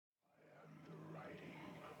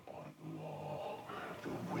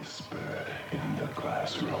whisper in the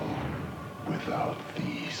classroom. Without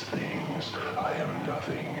these things, I am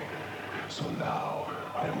nothing. So now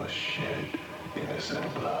I must shed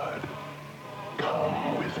innocent blood.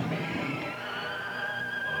 Come with me.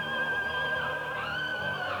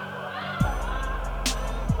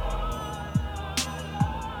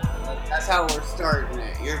 That's how we're starting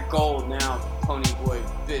it. You're gold now, pony boy,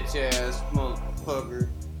 bitch ass motherfucker.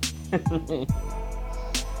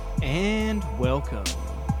 And welcome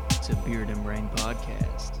to Beard and Brain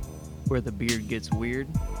Podcast, where the beard gets weird,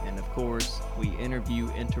 and of course, we interview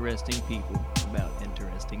interesting people about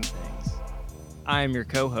interesting things. I am your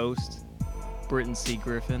co-host, Britton C.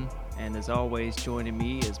 Griffin, and as always, joining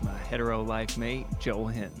me is my hetero life mate, Joel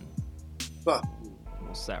Hinton. Fuck.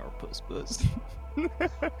 Little sourpuss puss.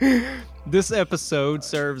 This episode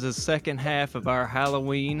serves as second half of our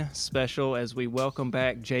Halloween special as we welcome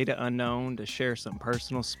back Jada Unknown to share some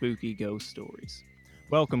personal spooky ghost stories.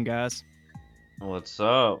 Welcome, guys. What's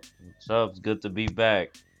up? What's up? It's good to be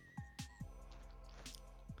back.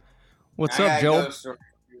 What's I up, got a Joel? ghost story.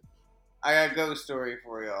 I got a ghost story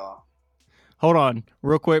for y'all. Hold on,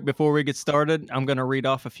 real quick before we get started. I'm going to read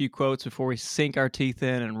off a few quotes before we sink our teeth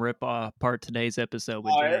in and rip apart today's episode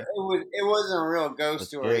with Jada. It wasn't a real ghost Let's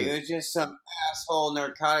story. get it. It was just some asshole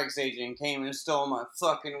narcotics agent came and stole my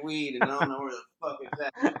fucking weed, and I don't know where the fuck it's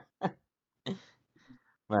at.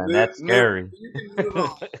 Man, that's scary. You can move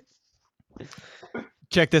on.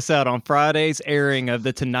 Check this out. On Friday's airing of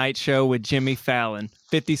The Tonight Show with Jimmy Fallon,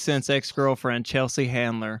 50 Cent's ex-girlfriend Chelsea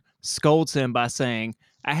Handler scolds him by saying,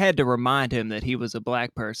 "I had to remind him that he was a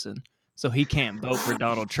black person, so he can't vote for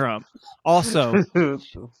Donald Trump. Also,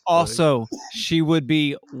 she would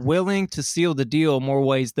be willing to seal the deal more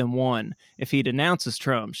ways than one if he denounces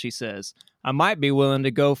Trump," she says. "I might be willing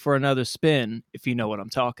to go for another spin, if you know what I'm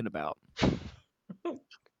talking about."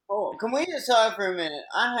 Oh, can we just talk for a minute?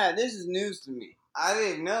 This is news to me. I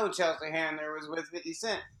didn't know Chelsea Handler was with 50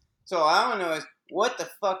 Cent. So I don't know what the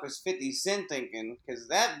fuck was 50 Cent thinking, because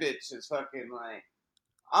that bitch is fucking like,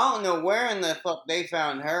 I don't know where in the fuck they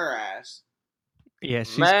found her ass. Yeah,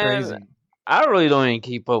 she's Man, crazy. I really don't even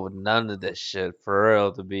keep up with none of this shit, for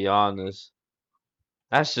real, to be honest.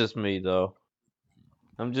 That's just me, though.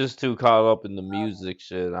 I'm just too caught up in the music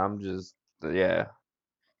shit. Yeah.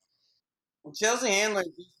 Chelsea Handler is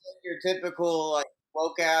just like your typical like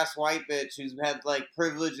woke ass white bitch who's had like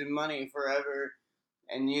privilege and money forever,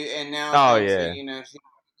 and now Oh, thinks that yeah. she has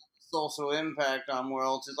social impact on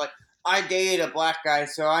worlds. It's like, I dated a black guy,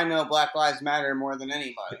 so I know Black Lives Matter more than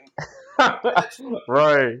anybody.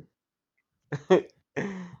 Right.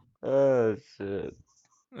 Oh, shit.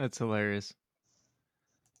 That's hilarious.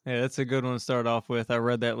 Yeah, that's a good one to start off with. I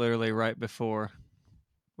read that literally right before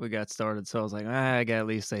we got started, so I was like, I gotta at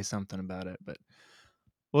least say something about it. But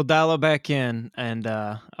we'll dial it back in, and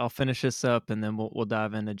I'll finish this up, and then we'll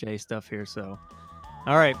dive into Jay stuff here. So,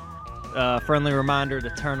 all right, friendly reminder to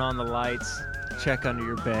turn on the lights, check under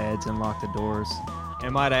your beds, and lock the doors.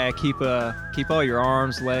 And might I add, keep all your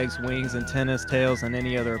arms, legs, wings, antennas, tails, and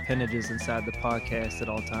any other appendages inside the podcast at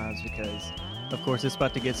all times, because of course it's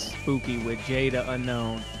about to get spooky with Jada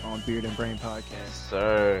Unknown on Beard and Brain Podcast.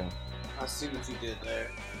 Sir. I see what you did there.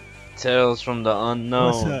 Tales from the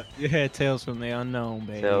unknown. What's up? Yeah, Tales from the Unknown,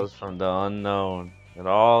 baby. Tales from the unknown. It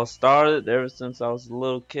all started ever since I was a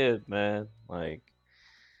little kid, man. Like,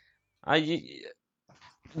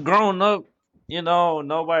 growing up,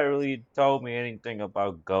 nobody really told me anything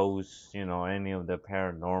about ghosts, any of the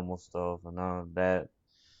paranormal stuff and all of that.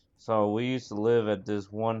 So we used to live at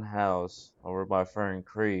this one house over by Fern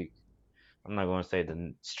Creek. I'm not going to say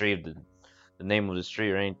the street, the name of the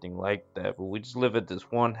street or anything like that, but we just live at this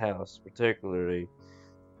one house particularly.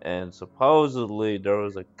 And supposedly there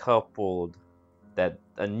was a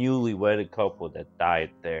newly wedded couple that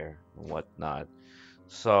died there and whatnot.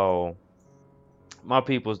 So my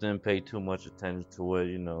peoples didn't pay too much attention to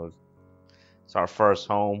it. It's our first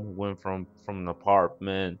home. We went from an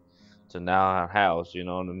apartment to now our house. You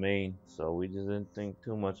know what I mean? So we just didn't think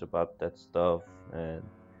too much about that stuff. And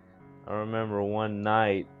I remember one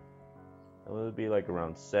night, it would be like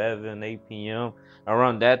around 7, 8 p.m.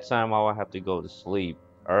 Around that time, I would have to go to sleep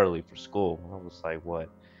early for school. I was like, what,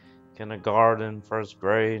 kindergarten, first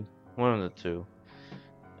grade, one of the two.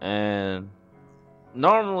 And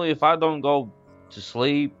normally, if I don't go to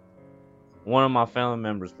sleep, one of my family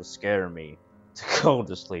members would scare me to go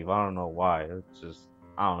to sleep. I don't know why. It's just,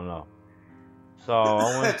 I don't know. So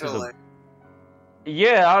I went to the.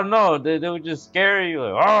 Yeah, I don't know. They would just scare you,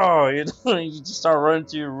 like, oh, you just start running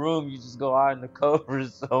to your room. You just go hide in the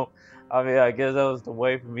covers. So, I mean, I guess that was the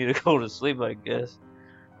way for me to go to sleep, I guess.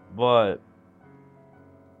 But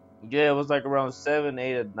Yeah, it was like around 7,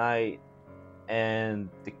 8 at night, and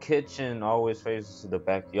the kitchen always faces to the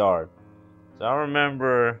backyard. So I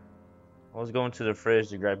remember I was going to the fridge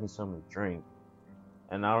to grab me something to drink,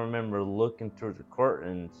 and I remember looking through the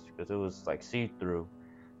curtains because it was like see through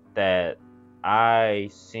that I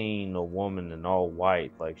seen a woman in all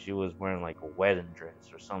white, like she was wearing like a wedding dress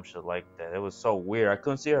or some shit like that. It was so weird. I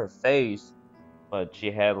couldn't see her face, but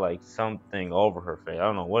she had like something over her face. I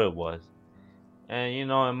don't know what it was. And in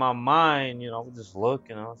my mind, I was just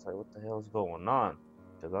looking. I was like, "What the hell's going on?"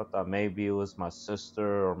 Because I thought maybe it was my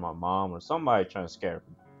sister or my mom or somebody trying to scare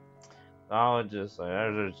me. So I was just like,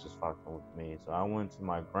 they're just fucking with me. So I went to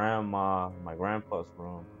my grandpa's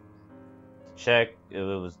room to check if it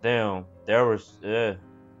was them. They were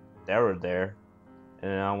there.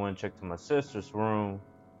 And then I went and checked to my sister's room.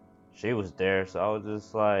 She was there. So I was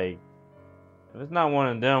just like, if it's not one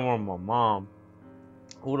of them or my mom,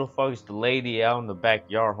 who the fuck is the lady out in the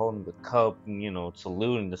backyard holding the cup and,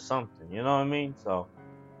 saluting to something? You know what I mean? So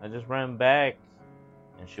I just ran back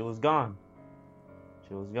and she was gone.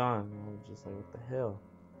 She was gone. I was just like, what the hell?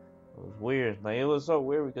 It was weird. Like, it was so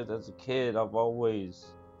weird because as a kid,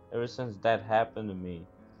 ever since that happened to me,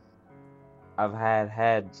 I've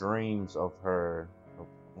had dreams of her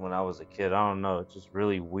when I was a kid. I don't know. It's just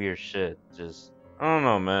really weird shit. Just, I don't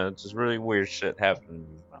know, man. It's just really weird shit happened to me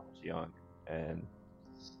when I was young. And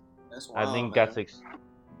That's I wild, think man.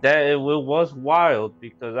 that it was wild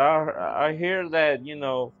because I hear that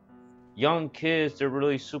young kids they're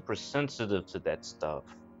really super sensitive to that stuff.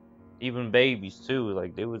 Even babies too,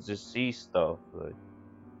 like they would just see stuff like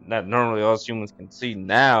that normally us humans can see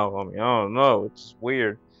now. I mean, I don't know, it's just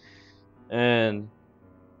weird. And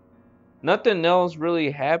nothing else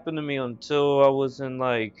really happened to me until I was in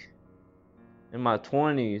my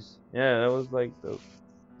 20s. Yeah, that was like the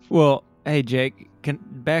Well, hey Jake,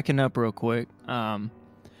 backing up real quick.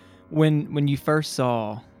 When you first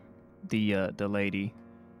saw the lady,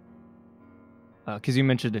 because you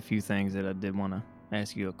mentioned a few things that I did want to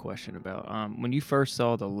ask you a question about. When you first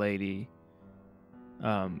saw the lady,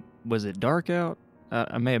 was it dark out?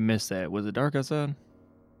 I may have missed that. Was it dark outside?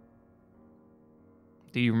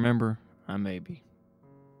 Do you remember? I may be So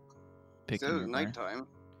picking it was your brain. nighttime.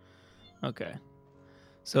 Okay.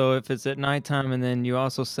 So if it's at nighttime, and then you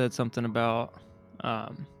also said something about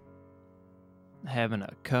having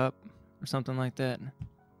a cup or something like that.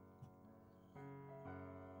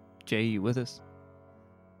 Jay, you with us?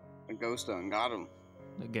 A ghost done got him.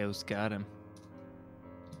 The ghost got him.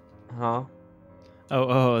 huh?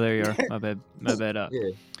 Oh, there you are. My bad.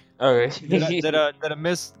 Yeah. Okay. Did I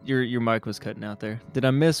miss your mic was cutting out there? Did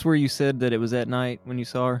I miss where you said that it was at night when you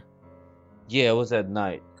saw her? Yeah, it was at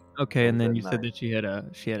night. Okay, It and was then at you said night.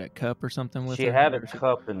 that she had a cup or something with She her. had a Or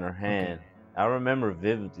cup in her okay. hand. I remember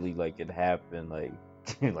vividly, like it happened, like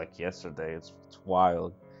like yesterday. It's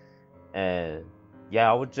wild. And yeah,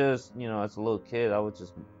 I would just, as a little kid, I would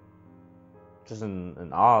just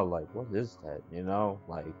in awe, like, what is that?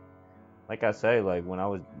 Like I say, like when I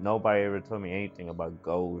was nobody ever told me anything about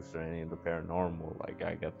ghosts or any of the paranormal. Like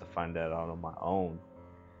I got to find that out on my own.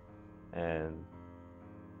 And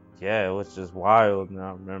yeah, it was just wild. And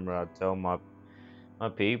I remember I tell my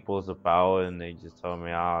peoples about it, and they just told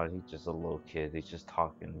me, "Oh, he's just a little kid. He's just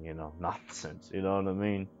talking, nonsense." You know what I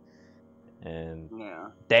mean? And Yeah.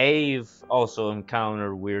 Dave also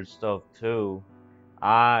encountered weird stuff too.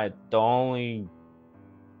 I the only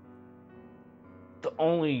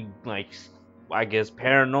I guess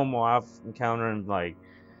paranormal I've encountered like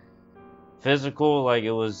physical, like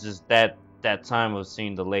it was just that time of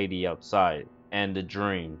seeing the lady outside and the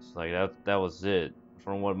dreams. Like that was it.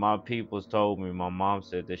 From what my peoples told me, my mom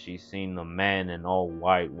said that she seen a man in all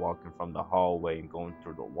white walking from the hallway and going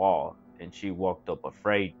through the wall. And she walked up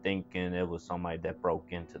afraid, thinking it was somebody that broke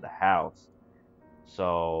into the house.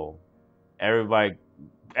 So everybody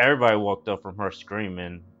everybody walked up from her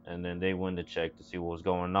screaming, and then they went to check to see what was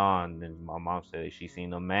going on. And my mom said she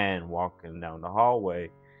seen a man walking down the hallway.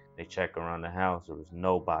 They checked around the house, there was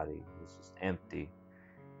nobody. It was just empty.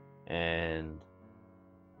 And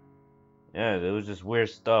yeah, it was just weird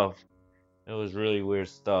stuff. It was really weird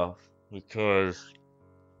stuff because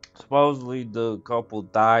supposedly the couple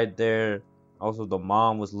died there. Also, the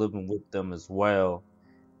mom was living with them as well.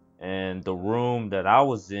 And the room that I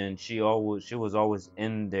was in, she was always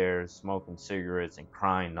in there smoking cigarettes and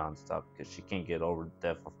crying nonstop because she can't get over the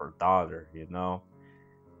death of her daughter.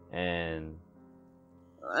 And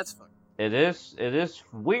Well, that's fucking. it is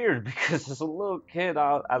weird because as a little kid,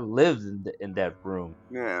 I lived in that room.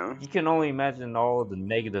 Yeah. You can only imagine all the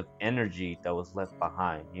negative energy that was left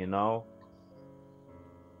behind.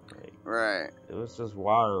 Like Right. it was just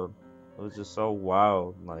wild. It was just so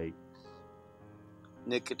wild. Like,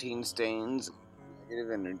 Nicotine stains,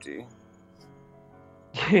 negative energy.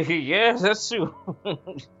 yeah, that's true.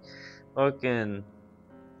 Fucking,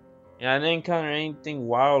 yeah, I didn't encounter anything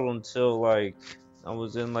wild until like I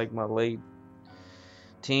was in like my late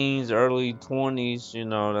teens, early 20s. You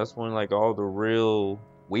know, that's when like all the real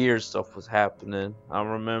weird stuff was happening. I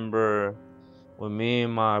remember when me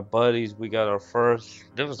and my buddies we got our first.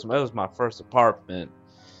 That was my first apartment,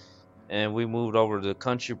 and we moved over to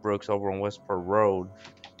Country Brooks over on Westport Road.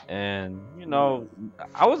 And you know,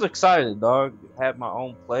 I was excited, dog. Had my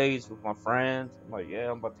own place with my friends. I'm like,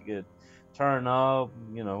 yeah, I'm about to get turned up.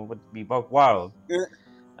 You know, about to be buck wild.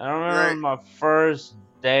 I remember Right. my first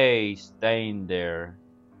day staying there.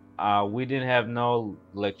 We didn't have no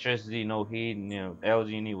electricity, no heat, and, you know,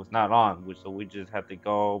 LG&E was not on, so we just had to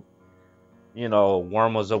go, you know,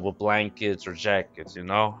 warm us up with blankets or jackets, you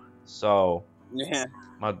know. So Yeah.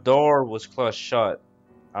 my door was closed shut.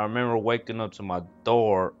 I remember waking up to my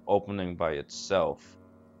door opening by itself.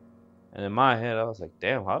 And in my head, I was like,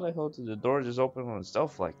 damn, how the hell did the door just open on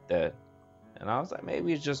itself like that? And I was like,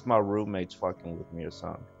 maybe it's just my roommates fucking with me or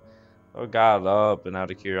something. So I got up, and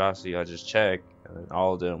out of curiosity, I just checked, and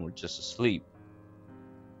all of them were just asleep.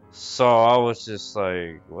 So I was just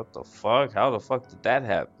like, what the fuck? How the fuck did that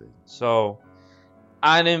happen? So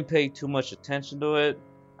I didn't pay too much attention to it.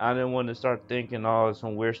 I didn't want to start thinking, oh, there's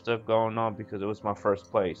some weird stuff going on because it was my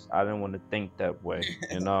first place. I didn't want to think that way,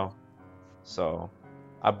 you know? So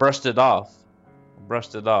I brushed it off.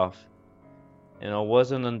 Brushed it off. And it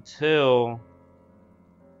wasn't until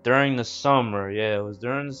during the summer, yeah, it was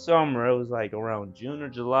during the summer, it was like around June or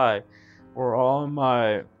July, where all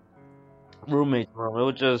my roommates room, it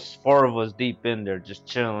was just four of us deep in there, just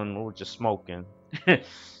chilling. We were just smoking.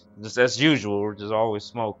 Just as usual, we're just always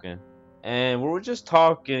smoking. And we were just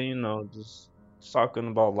talking, you know, just talking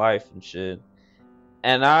about life and shit.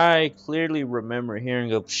 And I clearly remember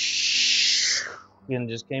hearing a shh and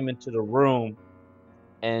just came into the room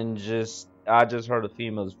and just I just heard a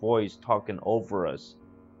female's voice talking over us.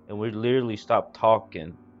 And we literally stopped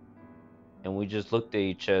talking and we just looked at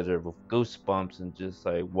each other with goosebumps and just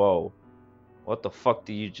like, whoa, what the fuck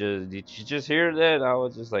did you just hear that? I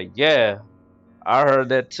was just like, yeah, I heard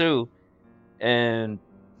that too. And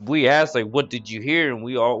we asked like, what did you hear? And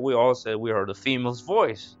we all said we heard a female's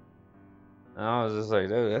voice. And I was just like,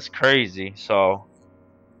 that's crazy. So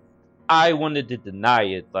I wanted to deny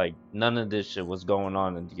it. Like none of this shit was going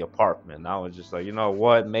on in the apartment. I was just like, you know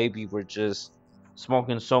what? Maybe we're just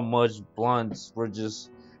smoking so much blunts, we're just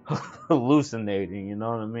hallucinating. You know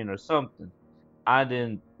what I mean, or something. I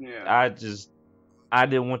didn't. Yeah. I just. I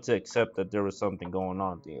didn't want to accept that there was something going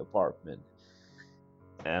on in the apartment,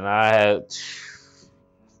 and I had.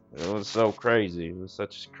 It was so crazy. It was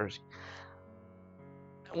such crazy.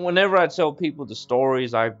 Whenever I tell people the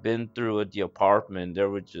stories I've been through at the apartment, they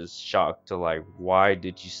were just shocked to like, why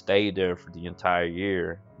did you stay there for the entire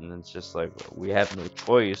year? And it's just like, well, we had no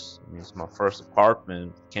choice. I mean, it's my first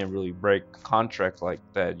apartment. Can't really break a contract like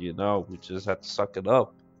that, you know. We just had to suck it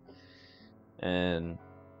up. And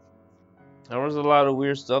there was a lot of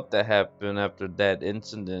weird stuff that happened after that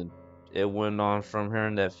incident. It went on from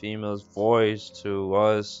hearing that female's voice to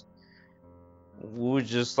us we would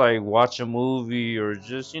just like watch a movie or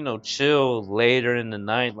just chill later in the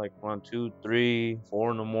night, like around 2, 3,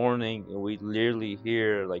 4 in the morning, and we literally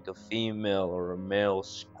hear like a female or a male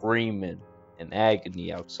screaming in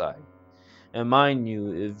agony outside. And mind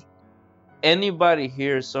you, if anybody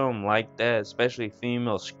hears something like that, especially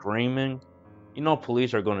female screaming,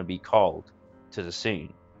 police are going to be called to the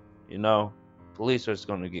scene. you know Police are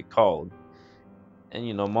going to get called.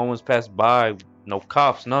 And moments passed by, no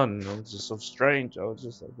cops, none. It was just so strange. I was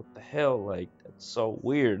just like, what the hell? Like, that's so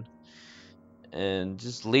weird. And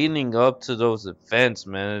just leading up to those events,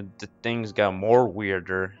 man, the things got more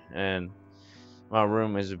weirder. And my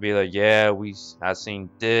roommates would be like, yeah, I seen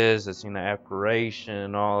this, I seen the apparition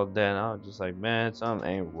and all of that. And I was just like, man, something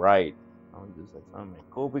ain't right. I was just like, something ain't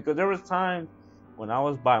cool. Because there was times when I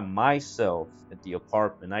was by myself at the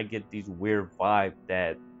apartment, I get these weird vibes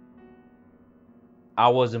that I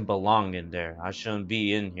wasn't belonging there. I shouldn't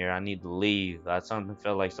be in here. I need to leave. I something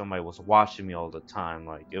felt like somebody was watching me all the time.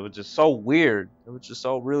 Like it was just so weird. It was just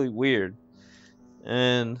so really weird.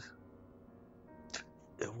 And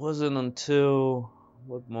it wasn't until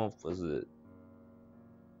what month was it?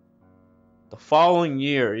 The following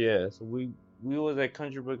year, yeah. So we was at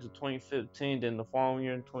Country Brooks in 2015. Then the following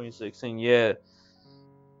year in 2016, yeah,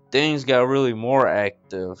 things got really more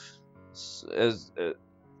active. As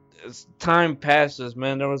time passes,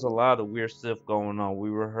 man, there was a lot of weird stuff going on.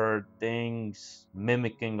 We were heard things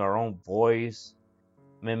mimicking our own voice.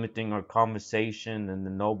 mimicking our conversation, and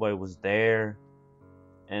then nobody was there.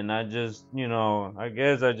 And I just, I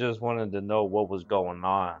guess I just wanted to know what was going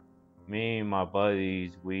on. Me and my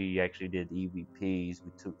buddies, we actually did EVPs.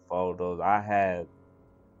 We took photos. I had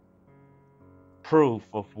proof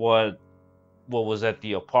of what was at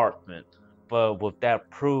the apartment. But with that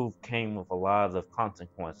proof came with a lot of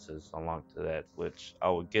consequences along to that, which I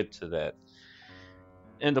will get to that.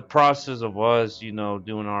 In the process of us, doing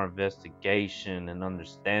our investigation and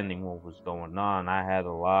understanding what was going on, I had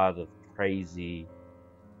a lot of crazy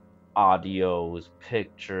audios,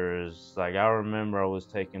 pictures. Like I remember I was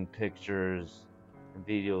taking pictures and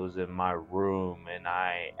videos in my room, and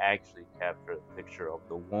I actually captured a picture of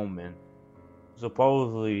the woman who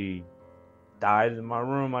supposedly died in my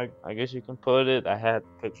room. I guess you can put it. I had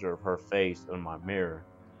a picture of her face in my mirror,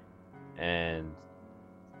 and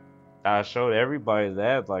I showed everybody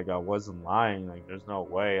that like I wasn't lying. Like there's no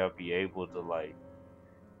way I'd be able to like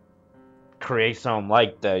create something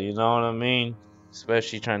like that. You know what I mean?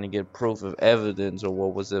 Especially trying to get proof of evidence or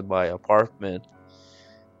what was in my apartment.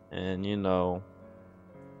 And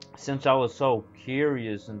since I was so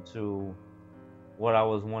curious into what I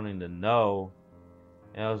was wanting to know,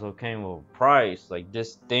 it also came with a price. Like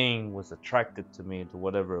this thing was attracted to me to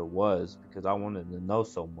whatever it was because I wanted to know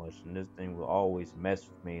so much, and this thing will always mess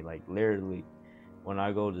with me. Like literally, when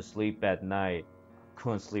I go to sleep at night, I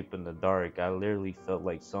couldn't sleep in the dark. I literally felt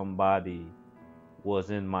like somebody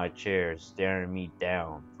was in my chair staring me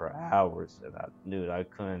down for hours, and I knew I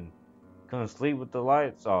couldn't sleep with the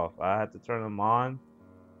lights off. I had to turn them on,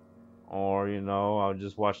 or I would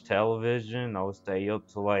just watch television. I would stay up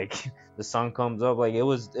till like the sun comes up. Like it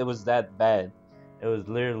was that bad. It was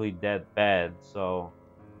literally that bad. So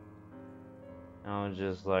I was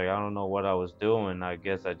just like, I don't know what I was doing. I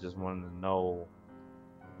guess I just wanted to know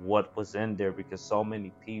what was in there because so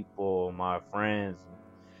many people, my friends and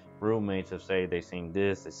roommates, have said they seen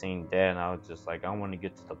this, they seen that, and I was just like, I want to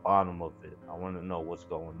get to the bottom of it. I want to know what's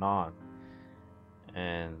going on.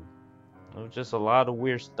 And it was just a lot of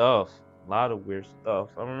weird stuff. A lot of weird stuff.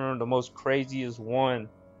 I remember the most craziest one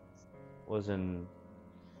was I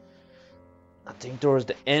think towards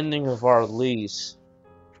the ending of our lease.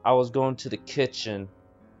 I was going to the kitchen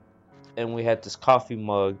and we had this coffee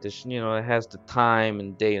mug that, it has the time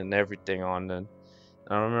and date and everything on it. And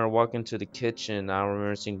I remember walking to the kitchen. I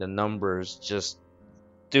remember seeing the numbers just,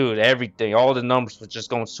 dude, everything, all the numbers was just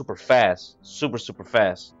going super fast, super, super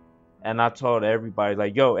fast. And I told everybody,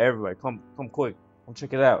 like, yo, everybody, come quick, come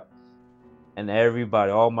check it out. And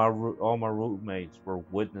everybody, all my roommates were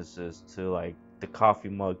witnesses to like the coffee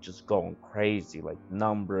mug just going crazy, like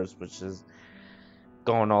numbers was just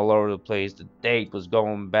going all over the place. The date was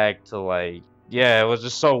going back to like, yeah, it was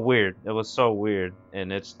just so weird. It was so weird,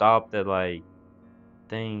 and it stopped at like I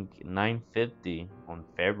think 9:50 on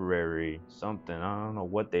February something. I don't know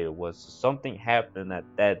what day it was. So something happened at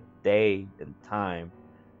that day and time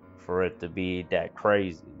for it to be that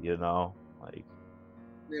crazy, like.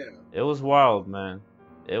 Yeah. It was wild, man.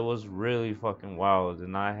 It was really fucking wild,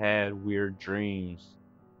 and I had weird dreams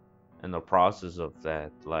in the process of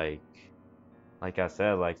that. Like I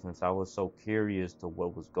said, like since I was so curious to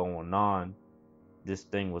what was going on, this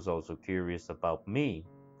thing was also curious about me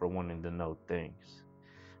for wanting to know things.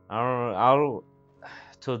 I don't.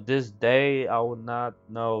 To this day, I would not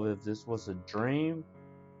know if this was a dream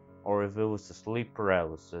or if it was a sleep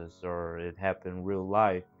paralysis or it happened in real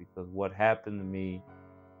life. Because what happened to me,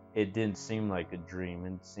 it didn't seem like a dream.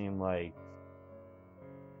 It seemed like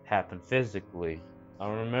happened physically. I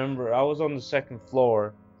remember I was on the second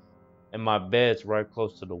floor and my bed's right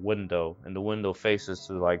close to the window, and the window faces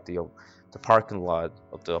to like the parking lot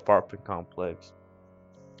of the apartment complex.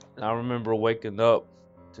 And I remember waking up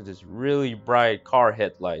to this really bright car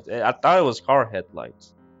headlights. I thought it was car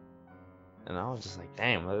headlights. And I was just like,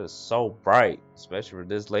 damn, that is so bright, especially for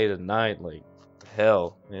this late at night. Like, what the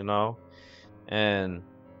hell? And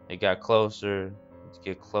it got closer,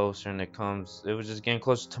 get closer, and it was just getting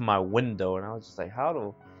closer to my window, and I was just like,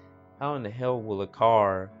 how in the hell will a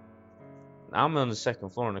car? I'm on the second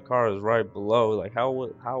floor, and the car is right below. Like, how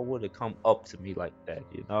would it come up to me like that?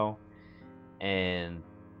 And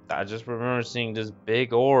I just remember seeing this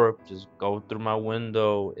big orb just go through my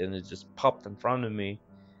window, and it just popped in front of me,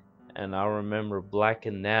 and I remember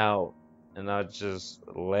blacking out, and I just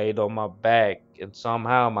laid on my back, and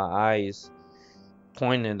somehow my eyes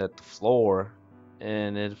pointed at the floor,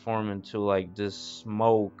 and it formed into like this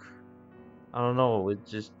smoke. I don't know, it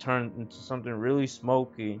just turned into something really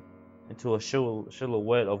smoky, into a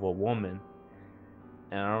silhouette of a woman.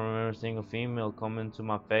 And I remember seeing a female come into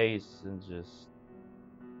my face and just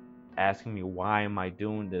asking me, why am I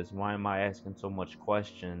doing this? Why am I asking so much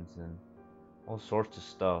questions and all sorts of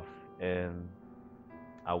stuff? And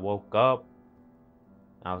I woke up.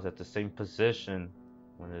 I was at the same position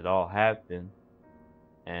when it all happened,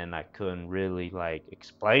 and I couldn't really like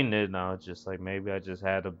explain it. And I was just like, maybe I just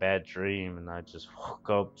had a bad dream, and I just woke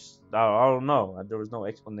up. I don't know. There was no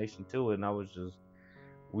explanation to it, and I was just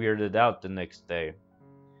weirded out the next day.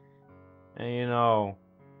 And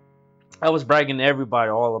I was bragging to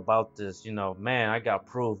everybody all about this. Man, I got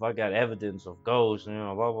proof. I got evidence of ghosts.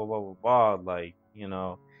 Blah blah blah blah blah. Like,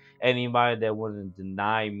 anybody that wouldn't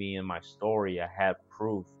deny me and my story, I had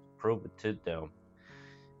proof to prove it to them.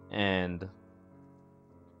 And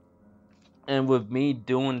with me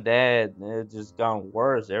doing that, it just got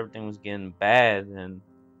worse. Everything was getting bad, and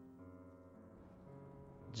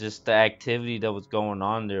just the activity that was going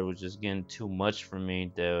on there was just getting too much for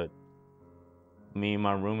me. That me and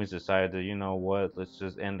my roomies decided that, what, let's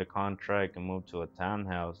just end the contract and move to a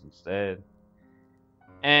townhouse instead.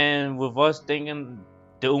 And with us doing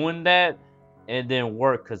that, it didn't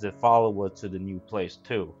work because it followed us to the new place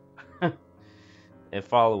too. It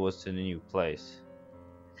followed us to the new place.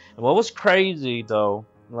 And what was crazy though,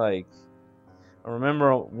 like, I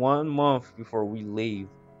remember 1 month before we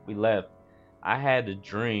left, I had a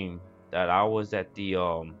dream that I was at the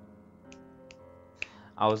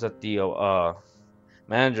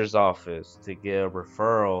manager's office to get a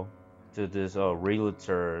referral to this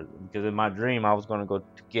realtor, because in my dream I was gonna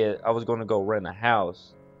go rent a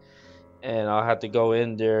house, and I had to go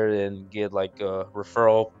in there and get like a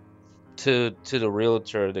referral to the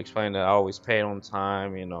realtor to explain that I always pay on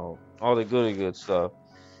time, all the good stuff.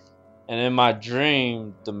 And in my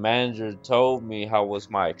dream, the manager told me how was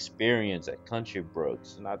my experience at Country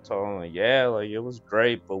Brooks, and I told him, like, yeah, like it was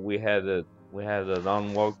great, but we had an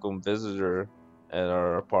unwelcome visitor at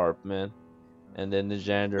our apartment. And then the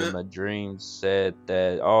janitor in my dream said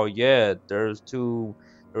that, oh yeah, there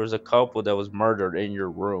was a couple that was murdered in your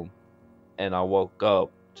room. And I woke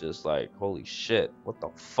up just like, holy shit, what the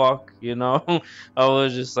fuck, I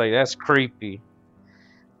was just like, that's creepy.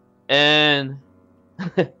 And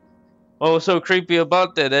what was so creepy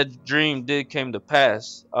about that dream did came to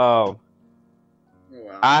pass. Wow.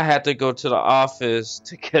 I had to go to the office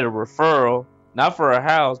to get a referral, not for a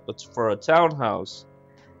house, but for a townhouse.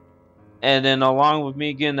 And then along with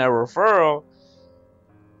me getting that referral,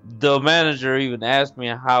 the manager even asked me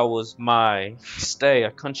how was my stay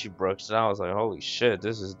at Country Brooks, and I was like, holy shit,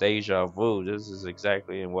 this is deja vu. This is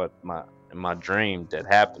exactly in my dream that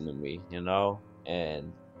happened to me,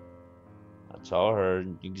 And I told her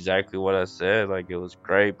exactly what I said, like it was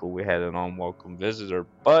great, but we had an unwelcome visitor.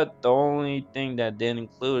 But the only thing that didn't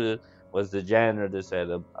include it was the janitor that said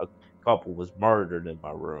a couple was murdered in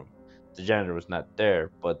my room. The janitor was not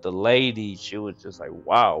there, but the lady, she was just like,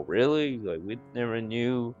 wow, really? Like, we never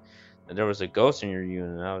knew that there was a ghost in your unit.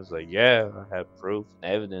 And I was like, yeah, I have proof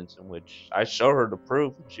and evidence, in which I showed her the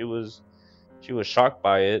proof. She was shocked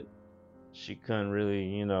by it. She couldn't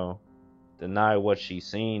really, deny what she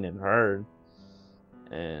seen and heard.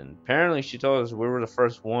 And apparently she told us we were the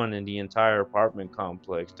first one in the entire apartment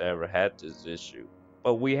complex that ever had this issue.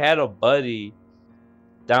 But we had a buddy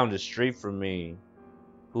down the street from me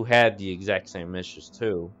who had the exact same issues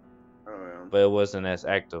too. Oh, yeah. But it wasn't as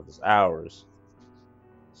active as ours.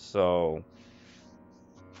 So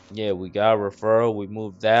yeah, we got a referral, we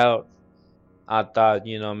moved out. I thought,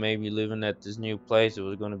 maybe living at this new place, it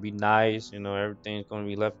was gonna be nice, everything's gonna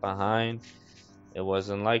be left behind. It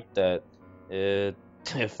wasn't like that. It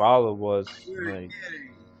followed us. You're Like,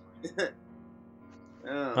 kidding.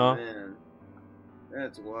 Oh huh? man,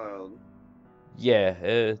 that's wild. Yeah,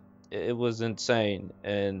 it was insane.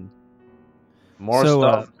 And more So,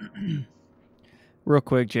 stuff. real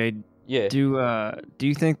quick, Jade, Yeah. do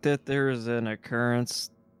you think that there is an occurrence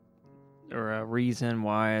or a reason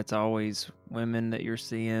why it's always women that you're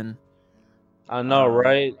seeing? I know,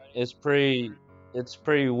 right? It's pretty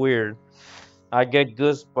weird. I get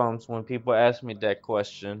goosebumps when people ask me that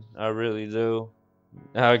question. I really do.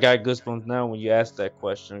 I got goosebumps now when you ask that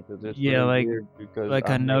question, because it's Yeah, really like weird. Because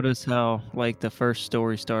I noticed how like the first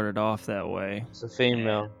story started off that way. it's a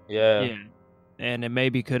female. Yeah. Yeah. And it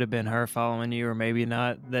maybe could have been her following you, or maybe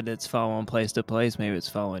not, that it's following place to place. Maybe it's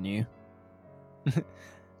following you.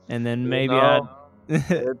 And then maybe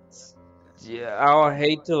It's, yeah, I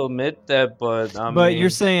hate to admit that, but But you're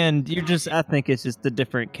saying I think it's just the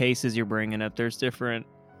different cases you're bringing up. There's different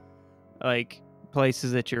like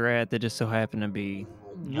places that you're at that just so happen to be.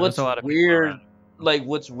 What's a lot of weird, like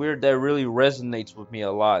what's weird that really resonates with me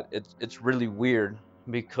a lot. It's really weird.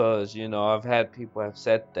 because I've had people have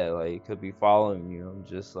said that like it could be following you. I'm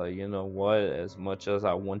just like, you know what? As much as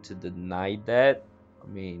I want to deny that, I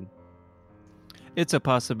mean, It's a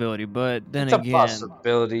possibility, but it's a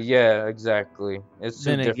possibility. Yeah, exactly. It's two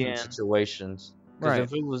then different again, situations. Because right.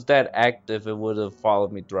 if it was that active, it would have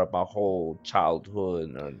followed me throughout my whole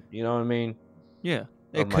childhood, or you know what I mean, Yeah,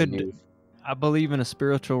 or it my could. youth. I believe in a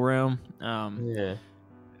spiritual realm. Yeah.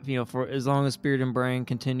 For as long as Spirit and Brain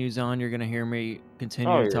continues on, you're gonna hear me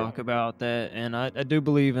continue Oh to yeah. talk about that. And I do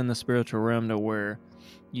believe in the spiritual realm to where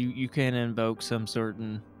you can invoke some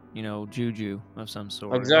certain juju of some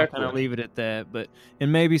sort, and I'll kind Exactly. of leave it at that. But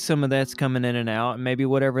and maybe some of that's coming in and out, and maybe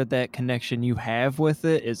whatever that connection you have with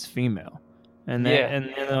it is female. And that Yeah.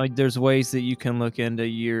 and like, there's ways that you can look into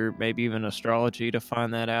your maybe even astrology to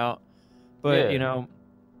find that out. But Yeah.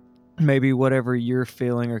 maybe whatever you're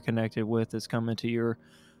feeling or connected with is coming to your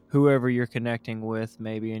whoever you're connecting with,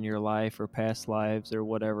 maybe in your life or past lives or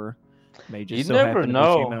whatever, may You just so never happen to be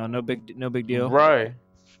know. female. No big deal. Right.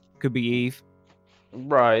 Could be Eve.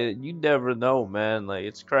 Right. You never know, man. Like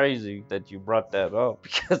it's crazy that you brought that up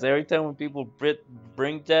because every time when people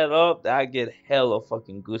bring that up, I get hella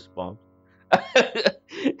fucking goosebumps.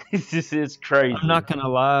 It's I'm crazy. not gonna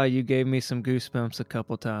lie, you gave me some goosebumps a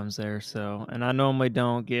couple times there. So, and I normally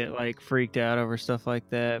don't get like freaked out over stuff like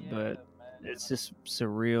that, but it's just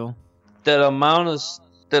surreal. That amount of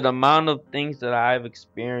that amount of things that I've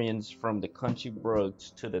experienced from the country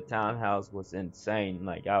brooks to the townhouse was insane.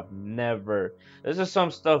 Like I've never. This is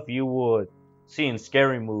some stuff you would see in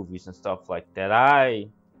scary movies and stuff like that.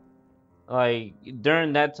 Like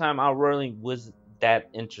during that time, I really was that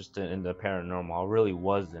interested in the paranormal. I really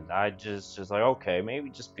wasn't. I just like okay,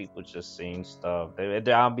 maybe just people just seeing stuff.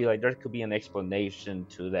 I'll be like, there could be an explanation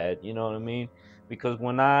to that. You know what I mean? Because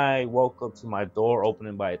when I woke up to my door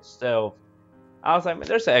opening by itself, I was like, man,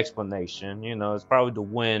 there's an explanation. It's probably the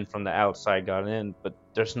wind from the outside got in, but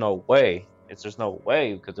there's no way. There's no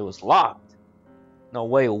way because it was locked. No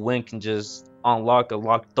way a wind can just unlock a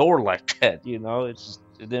locked door like that. It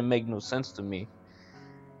didn't make no sense to me.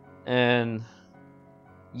 And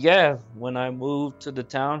yeah, when I moved to the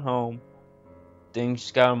townhome,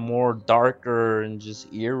 things got more darker and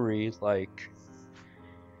just eerie. Like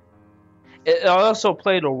it also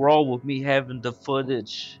played a role with me having the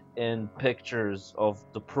footage and pictures of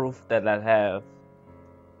the proof that I have.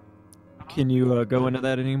 Can you go into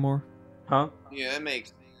that anymore? Huh? Yeah, that makes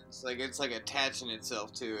sense. Like it's like attaching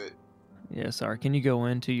itself to it. Yeah, sorry. Can you go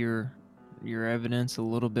into your evidence a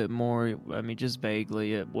little bit more? I mean, just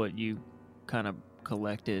vaguely at what you kind of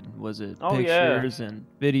collected. Was it Oh yeah, pictures and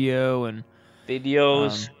video and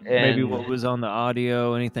videos maybe and what was on the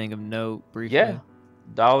audio? Anything of note, yeah, briefly?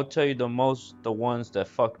 I'll tell you the ones that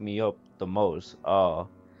fuck me up the most.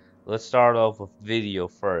 Let's start off with video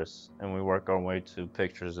first, and we work our way to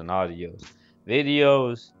pictures and audios.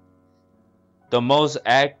 Videos, the most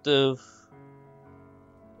active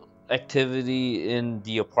activity in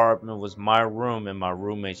the apartment was my room and my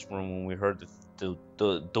roommate's room when we heard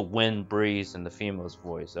the wind breeze and the female's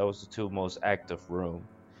voice. That was the two most active room.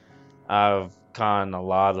 I've caught a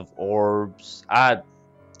lot of orbs. You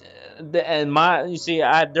see,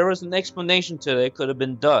 there was an explanation to it. It could have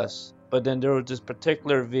been dust, but then there was this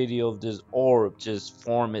particular video of this orb just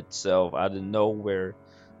form itself out of nowhere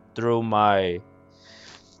through my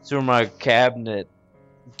cabinet.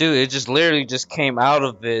 Dude, it just literally just came out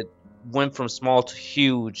of it, went from small to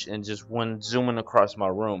huge, and just went zooming across my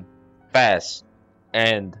room fast.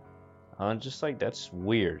 And I'm just like, that's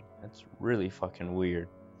weird. That's really fucking weird.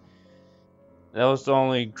 That was the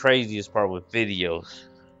only craziest part with videos.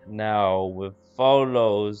 Now with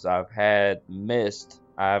photos, I've had mist.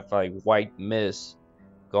 I have like white mist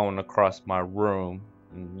going across my room,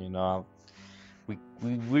 and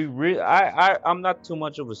we really. I'm not too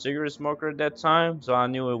much of a cigarette smoker at that time, so I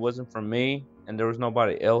knew it wasn't for me, and there was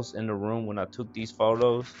nobody else in the room when I took these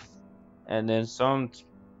photos. And then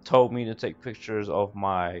told me to take pictures of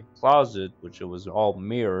my closet, which it was all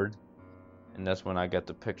mirrored, and that's when I got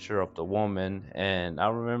the picture of the woman. And I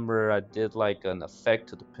remember I did like an effect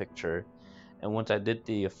to the picture, and once I did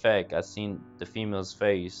the effect, I seen the female's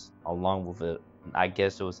face along with it. I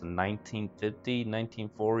guess it was a 1950,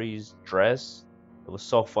 1940s dress. It was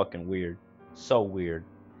so fucking weird, so weird.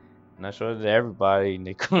 And I showed it to everybody, and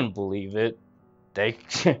they couldn't believe it. They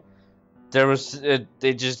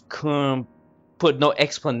they just couldn't put no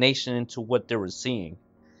explanation into what they were seeing.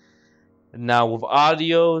 Now with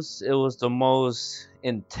audios, it was the most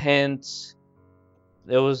intense.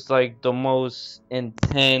 It was like the most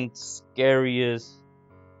intense, scariest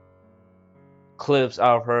clips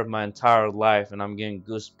I've heard my entire life, and I'm getting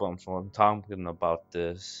goosebumps when I'm talking about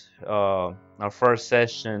this. Our first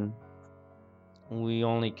session, we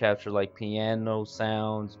only captured like piano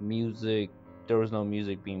sounds, music. There was no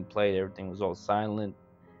music being played, everything was all silent.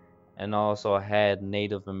 And also, I had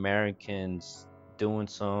Native Americans doing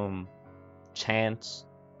some chants.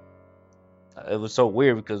 It was so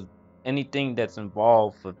weird because anything that's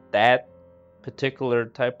involved with that particular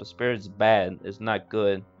type of spirit is bad, it's not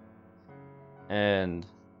good. And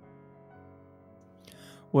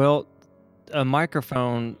Well, a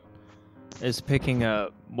microphone is picking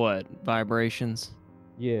up what? Vibrations.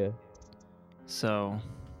 yeah. So,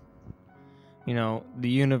 you know, the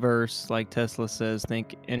universe, like Tesla says,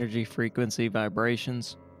 think energy, frequency,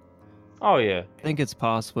 vibrations. Oh yeah. I think it's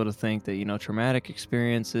possible to think that, you know, traumatic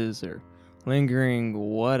experiences or lingering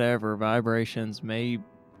whatever vibrations may,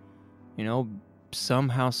 you know,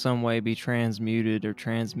 somehow, some way be transmitted,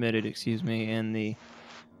 in the,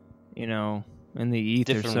 you know, in the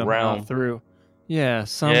ether Different somehow realm. through. Yeah,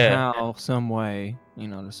 somehow, some way, you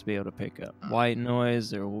know, just be able to pick up white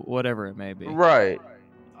noise or whatever it may be. Right.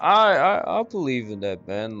 I believe in that,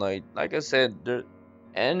 man. Like I said, the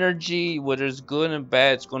energy, whether it's good and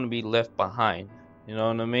bad, it's gonna be left behind. You know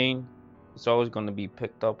what I mean? It's always gonna be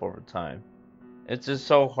picked up over time. It's just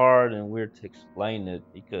so hard and weird to explain it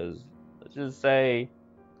because let's just say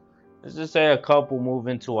a couple move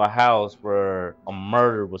into a house where a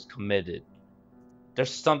murder was committed.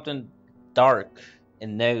 There's something dark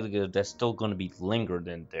and negative that's still going to be lingered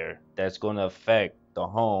in there that's going to affect the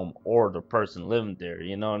home or the person living there.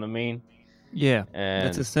 You know what I mean? Yeah,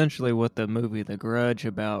 that's And essentially what the movie The Grudge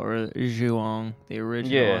about, or Zhuang, the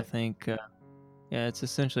original, I yeah, think. Yeah, it's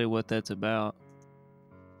essentially what that's about.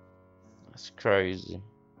 that's crazy.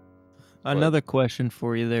 But Another question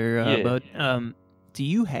for you there, yeah, but do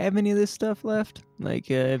you have any of this stuff left? Like,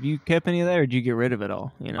 have you kept any of that, or did you get rid of it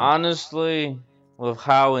all? You know? honestly, with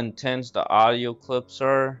how intense the audio clips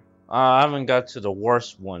are, I haven't got to the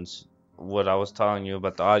worst ones. What I was telling you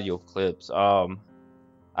about the audio clips.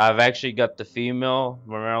 I've actually got the female.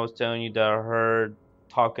 Remember, I was telling you that I heard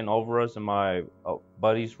talking over us in my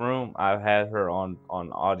buddy's room. I've had her on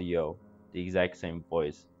audio, the exact same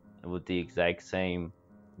voice, and with the exact same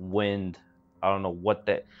wind. I don't know what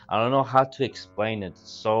that. I don't know how to explain it. It's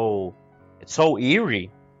so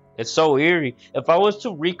eerie. It's so eerie. If I was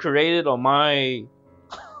to recreate it on my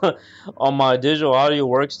on my digital audio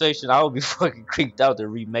workstation, I would be fucking creeped out to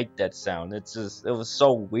remake that sound. It was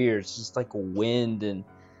so weird. It's just like a wind and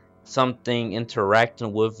something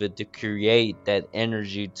interacting with it to create that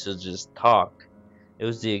energy to just talk. It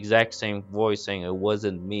was the exact same voice saying it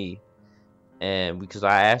wasn't me. And because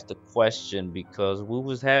I asked a question, because we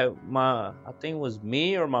was had my I think it was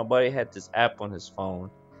me or my buddy had this app on his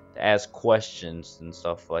phone to ask questions and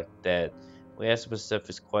stuff like that. We asked a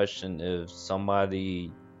specific question if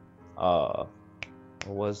somebody uh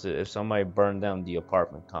what was it, if somebody burned down the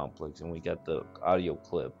apartment complex, and we got the audio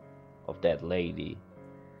clip of that lady.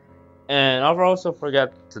 And I've also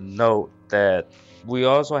forgot to note that we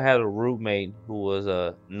also had a roommate who was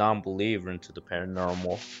a non-believer into the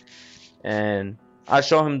paranormal, and I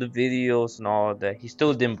showed him the videos and all of that. He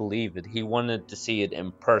still didn't believe it. He wanted to see it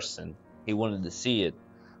in person. He wanted to see it.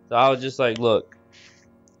 So I was just like, "Look,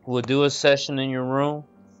 we'll do a session in your room,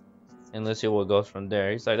 and let's see what goes from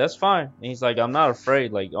there." He's like, "That's fine." And he's like, "I'm not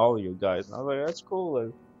afraid like all of you guys." And I was like, "That's cool.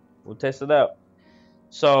 Like, we'll test it out."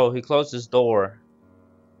 So he closed his door,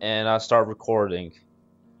 and I start recording.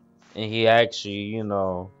 And he actually, he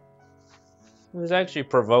was actually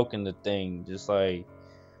provoking the thing, just like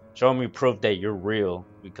show me proof that you're real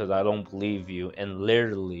because I don't believe you. And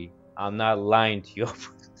literally, I'm not lying to you.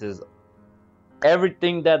 This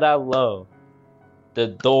everything that I love, the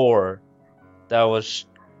door that was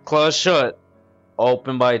closed shut,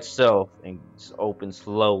 opened by itself and just opened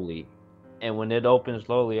slowly. And when it opened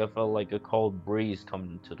slowly, I felt like a cold breeze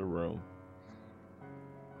coming into the room.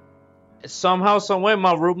 Somehow, some way,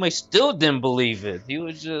 my roommate still didn't believe it. He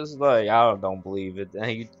was just like, I don't believe it.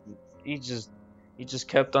 And he just he just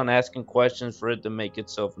kept on asking questions for it to make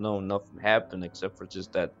itself known. Nothing happened except for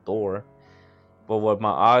just that door. But what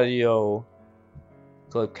my audio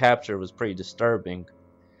clip capture was pretty disturbing.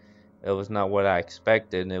 It was not what I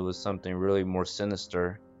expected, and it was something really more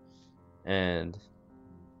sinister. And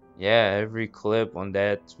yeah, every clip on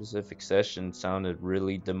that specific session sounded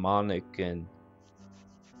really demonic, and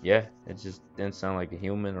yeah, it just didn't sound like a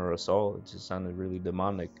human or a soul. It just sounded really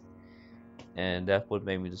demonic. And that's what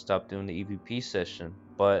made me to stop doing the EVP session.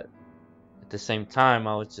 But at the same time,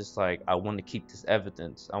 I was just like, I want to keep this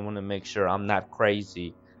evidence. I want to make sure I'm not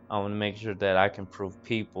crazy. I want to make sure that I can prove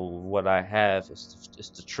people what I have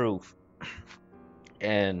is the truth.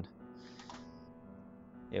 And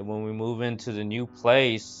yeah, when we move into the new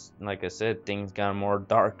place, like I said, things got more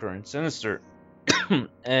darker and sinister.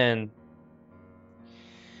 And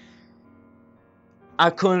I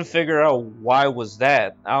couldn't figure out why was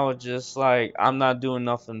that. I was just like, I'm not doing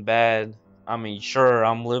nothing bad. I mean, sure,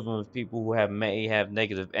 I'm living with people who may have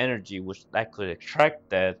negative energy, which that could attract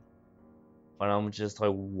that. But I'm just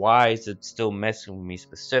like, why is it still messing with me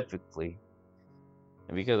specifically?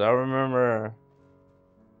 And because I remember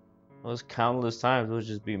it was countless times it would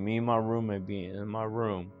just be me and my roommate being in my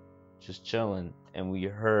room, just chilling, and we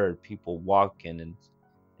heard people walking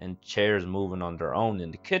and chairs moving on their own in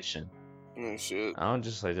the kitchen. Oh shit. I'm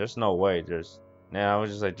just like, there's no way. I was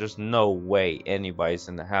just like, there's no way anybody's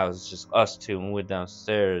in the house. It's just us two, and we went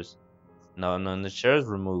downstairs. No, none of the chairs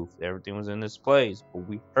were moved. Everything was in its place, but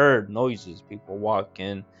we heard noises, people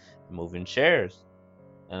walking, moving chairs,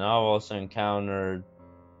 and I also encountered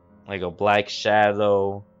like a black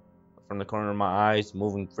shadow from the corner of my eyes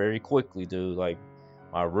moving very quickly to like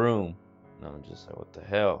my room. And I'm just like, what the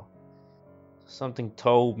hell? Something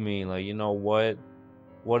told me, like, you know what?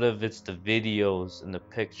 What if it's the videos and the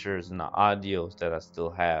pictures and the audios that I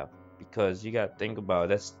still have? Because you gotta think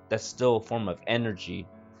about it, that's still a form of energy.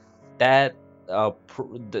 That the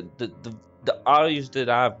audios that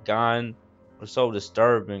I've gotten are so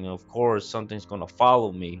disturbing. Of course, something's gonna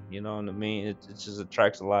follow me. You know what I mean? It just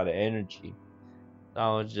attracts a lot of energy. I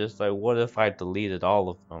was just like, what if I deleted all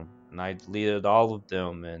of them? And I deleted all of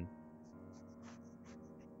them, and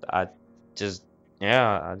I just,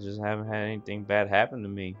 yeah, I just haven't had anything bad happen to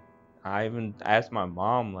me. I even asked my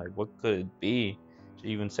mom, like, what could it be? She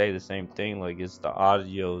even say the same thing, like, it's the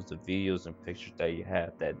audios, the videos, and pictures that you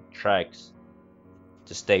have that tracks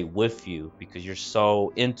to stay with you because you're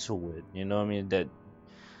so into it. You know what I mean? That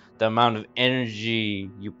the amount of energy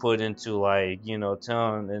you put into, like, you know,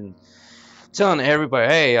 telling everybody,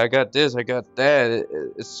 hey, I got this, I got that.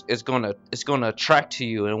 It's gonna attract to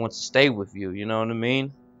you and it wants to stay with you. You know what I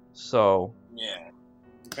mean? So, Yeah.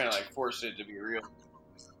 You kind of like forced it to be real.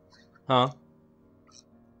 huh?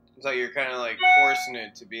 It's like you're kind of like forcing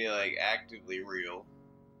it to be like actively real.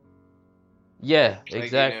 Yeah, Like, you know,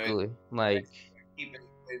 exactly. Like, keeping it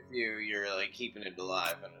with you, you're like keeping it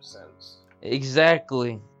alive in a sense.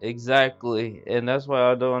 exactly, exactly. And that's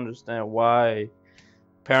why I don't understand why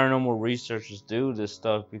paranormal researchers do this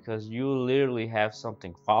stuff, because you literally have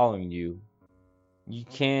something following you. You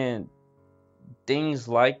can't, things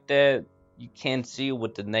like that, you can't see it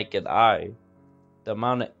with the naked eye. The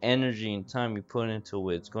amount of energy and time you put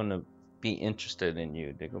into it's gonna be interested in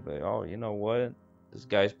you. They're gonna be like, oh, you know what? This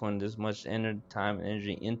guy's putting this much time and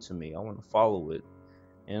energy into me. I want to follow it.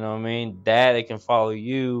 You know what I mean? That it can follow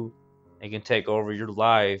you, it can take over your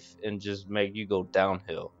life and just make you go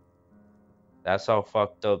downhill. That's how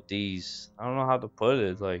fucked up these. I don't know how to put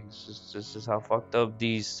it. Like, it's just how fucked up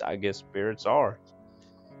these, I guess, spirits are.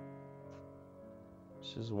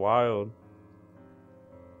 It's just wild.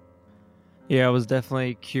 Yeah, I was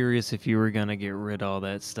definitely curious if you were gonna get rid of all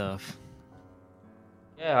that stuff.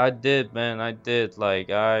 Yeah, I did, man. I did.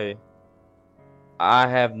 Like, I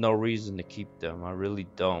have no reason to keep them. I really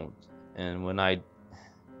don't. And when I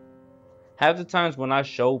half the times when I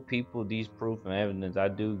show people these proof and evidence, I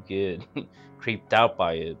do get creeped out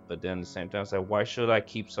by it. But then at the same time, it's like, why should I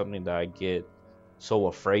keep something that I get so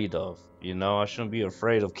afraid of? You know, I shouldn't be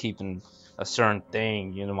afraid of keeping a certain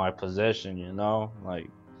thing, my possession, Like,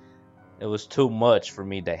 it was too much for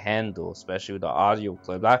me to handle, especially with the audio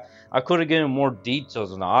clip. I could have given more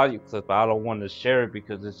details on the audio clip, but I don't want to share it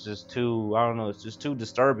because it's just too, I don't know, it's just too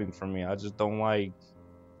disturbing for me. I just don't like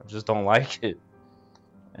it.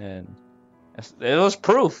 And it was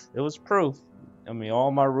proof. It was proof. I mean,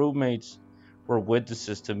 all my roommates were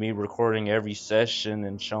witnesses to me recording every session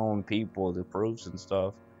and showing people the proofs and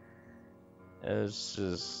stuff. It was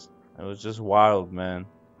just wild, man.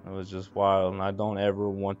 It was just wild, and I don't ever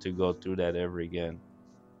want to go through that ever again.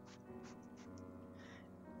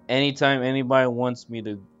 Anytime anybody wants me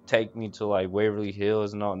to take me to like Waverly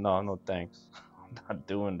Hills, no, thanks. I'm not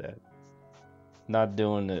doing that. Not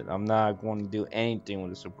doing it. I'm not going to do anything with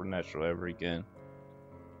the supernatural ever again.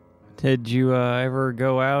 Did you ever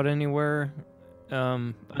go out anywhere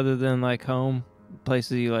other than like home,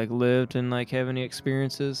 places you like lived, and like have any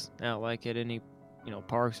experiences out like at any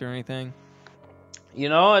parks or anything?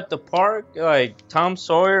 At the park, like Tom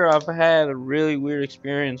Sawyer, I've had a really weird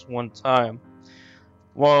experience one time.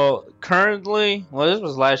 Well, this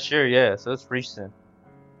was last year, yeah, so it's recent.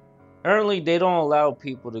 Currently, they don't allow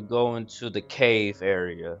people to go into the cave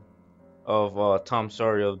area of Tom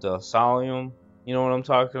Sawyer of the Asylum. You know what I'm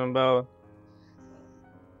talking about?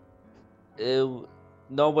 It,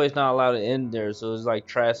 nobody's not allowed in there, so it was like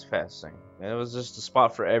trespassing. And it was just a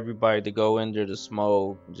spot for everybody to go in there to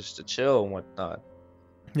smoke, just to chill and whatnot.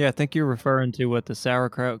 Yeah, I think you're referring to what, the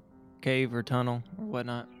Sauerkraut Cave or tunnel or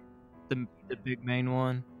whatnot. The big main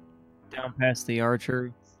one down past the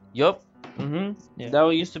archery. Yup. Yeah. That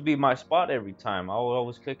used to be my spot every time. I would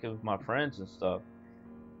always kick it with my friends and stuff.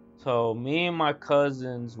 So me and my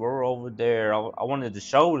cousins were over there. I wanted to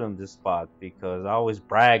show them this spot because I always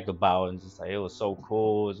bragged about it and just like it was so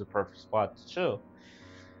cool. It was a perfect spot to chill.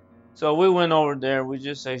 So we went over there. We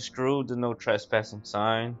just say screw the no trespassing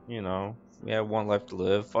sign. You know, we have one life to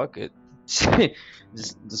live. Fuck it.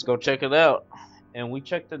 just go check it out. And we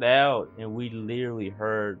checked it out, and we literally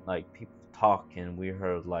heard like people talking. We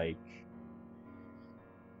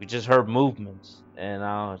just heard movements, and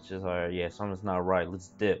I was just like, yeah, something's not right. Let's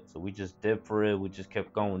dip. So we just dipped for it. We just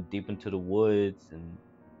kept going deep into the woods, and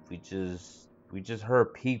we just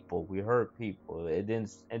heard people. We heard people. It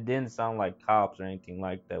didn't sound like cops or anything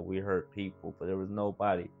like that. We heard people, but there was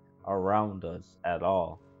nobody around us at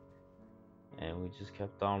all. And we just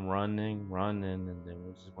kept on running, and then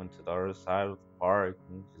we just went to the other side of the park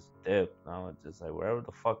and just dipped. And I was just like, wherever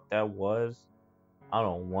the fuck that was, I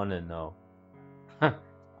don't want to know.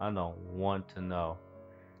 I don't want to know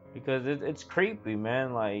because it's creepy,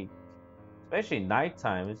 man. Like, especially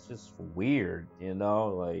nighttime, it's just weird, you know.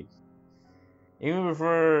 Like, even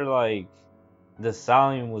before like the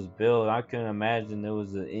asylum was built, I couldn't imagine there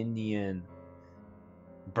was an Indian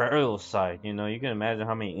burial site. You know, you can imagine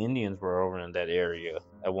how many Indians were over in that area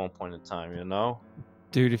at one point in time. You know,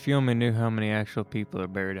 Dude, if you only knew how many actual people are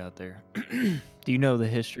buried out there. Do you know the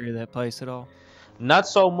history of that place at all? not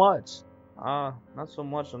so much. Not so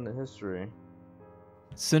much on the history.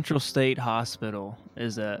 Central State Hospital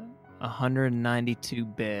is a 192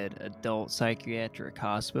 bed adult psychiatric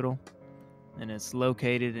hospital, and it's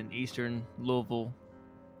located in eastern Louisville,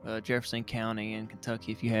 Jefferson County in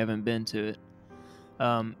Kentucky, if you haven't been to it.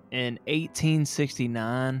 In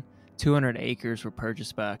 1869, 200 acres were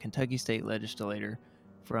purchased by a Kentucky state legislator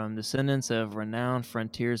from descendants of renowned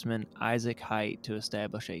frontiersman Isaac Height to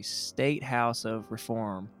establish a state house of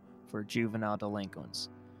reform for juvenile delinquents.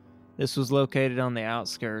 This was located on the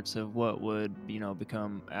outskirts of what would,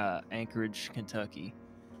 become Anchorage, Kentucky.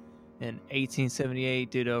 In 1878,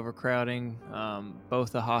 due to overcrowding,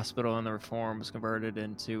 both the hospital and the reform was converted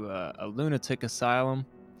into a lunatic asylum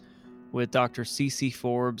with Dr. C.C.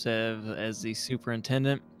 Forbes as the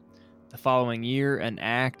superintendent. The following year, an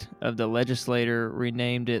act of the legislature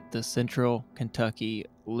renamed it the Central Kentucky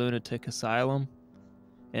Lunatic Asylum.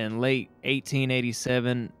 In late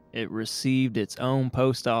 1887, it received its own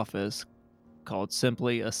post office called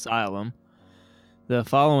simply Asylum. The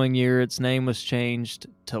following year, its name was changed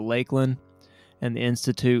to Lakeland, and the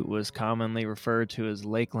institute was commonly referred to as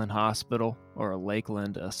Lakeland Hospital or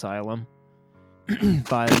Lakeland Asylum.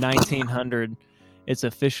 By 1900, its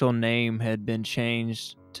official name had been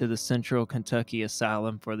changed to the Central Kentucky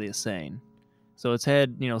Asylum for the Insane. So it's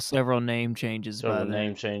had, several name changes So by the then.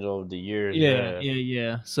 name changed over the years.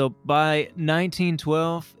 Yeah. So by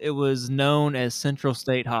 1912, it was known as Central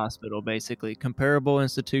State Hospital, basically. Comparable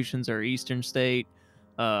institutions are Eastern State,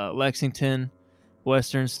 Lexington,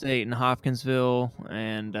 Western State, and Hopkinsville,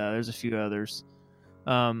 and there's a few others.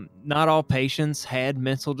 Not all patients had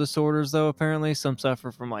mental disorders, though, apparently. Some suffer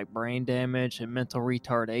from like brain damage and mental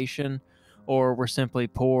retardation, or were simply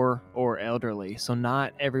poor or elderly. So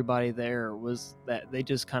not everybody there was that. They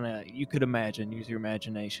just kind of, you could imagine, use your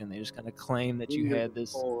imagination. They just kind of claim that you had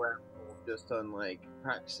this. Whole round just on like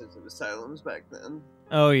practices of asylums back then.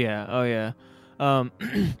 Oh yeah.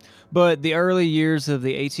 But the early years of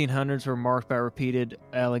the 1800s were marked by repeated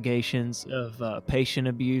allegations of patient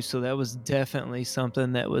abuse, so that was definitely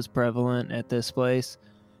something that was prevalent at this place.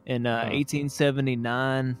 In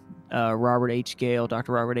 1879, Dr. Robert H.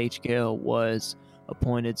 Gale was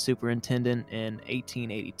appointed superintendent. In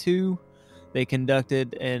 1882, they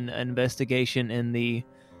conducted an investigation in the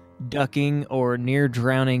ducking or near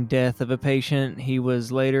drowning death of a patient. He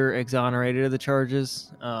was later exonerated of the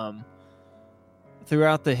charges.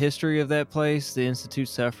 Throughout the history of that place, the institute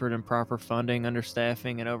suffered improper funding,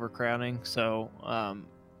 understaffing, and overcrowding. So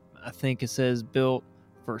I think it says built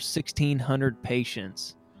for 1,600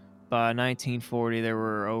 patients. By 1940, there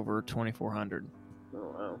were over 2,400.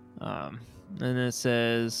 Oh, wow. And it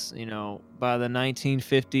says, by the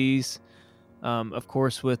 1950s, of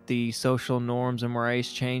course, with the social norms and mores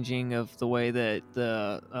changing of the way that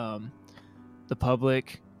the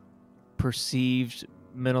public perceived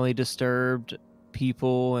mentally disturbed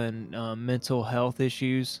people and mental health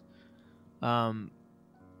issues,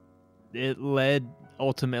 it led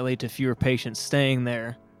ultimately to fewer patients staying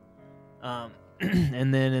there.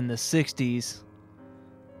 And then in the 60s,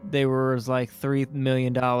 there was like $3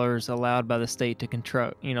 million allowed by the state to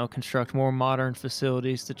construct more modern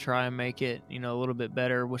facilities to try and make it, a little bit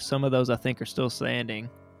better, which some of those I think are still standing.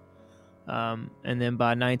 And then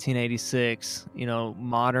by 1986,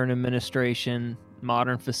 modern administration,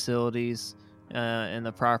 modern facilities, and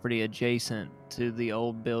the property adjacent to the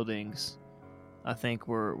old buildings, I think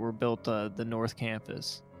were built the North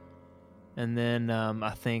Campus. And then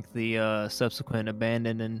I think the subsequent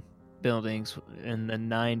abandoned buildings in the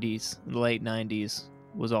 90s, late 90s,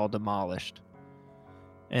 was all demolished.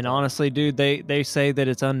 And honestly, dude, they say that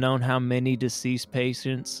it's unknown how many deceased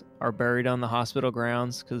patients are buried on the hospital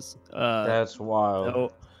grounds because That's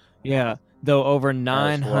wild. though over That's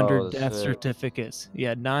 900 wild as death shit. certificates,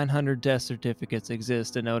 900 death certificates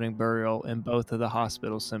exist denoting burial in both of the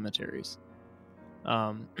hospital cemeteries.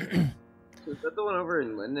 So is that the one over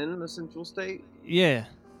in Linden, the Central State? Yeah,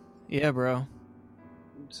 bro.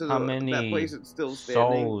 So How that many place is still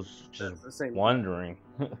standing. souls just That's the same. wondering?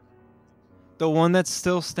 The one that's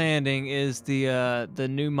still standing is the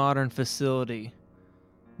new modern facility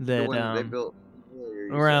The that one that they built earlier,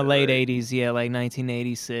 you around said, late right? 80s, like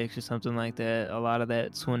 1986 or something like that. A lot of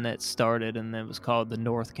that's when that started, and then it was called the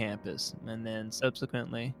North Campus, and then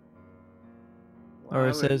subsequently, or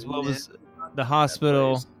it says what was the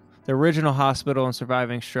hospital, the original hospital and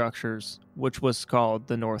surviving structures, which was called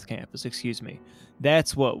the North Campus. Excuse me,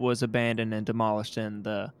 that's what was abandoned and demolished in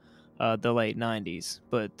the late 90s.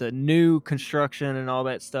 But the new construction and all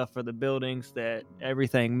that stuff for the buildings that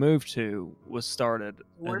everything moved to was started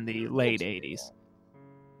in the late 80s,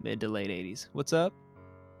 mid to late 80s. What's up?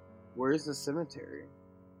 Where's the cemetery?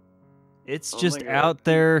 It's just out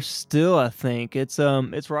there still, I think. It's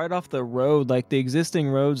right off the road, like the existing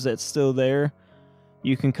roads that's still there.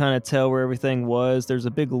 You can kind of tell where everything was. There's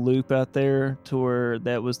a big loop out there to where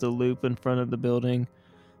that was the loop in front of the building.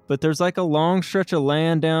 But there's like a long stretch of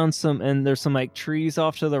land down and there's some like trees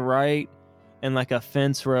off to the right and like a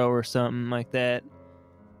fence row or something like that.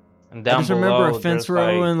 And down I just remember a below, fence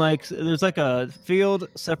row and like there's like a field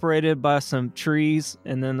separated by some trees,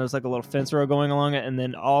 and then there's like a little fence row going along it, and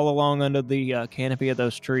then all along under the canopy of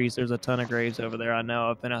those trees, there's a ton of graves over there. I know.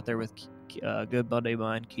 I've been out there with a good buddy of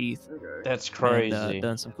mine, Keith. That's crazy. And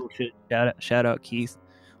done some cool shit. Shout out Keith.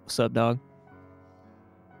 What's up, dog?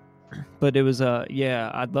 But it was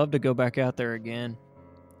I'd love to go back out there again,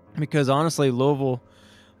 because honestly, Louisville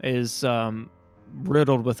is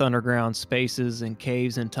riddled with underground spaces and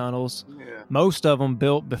caves and tunnels. Yeah. Most of them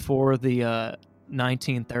built before the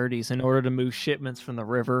 1930s in order to move shipments from the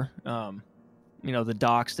river, the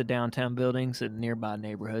docks to downtown buildings and nearby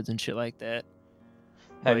neighborhoods and shit like that.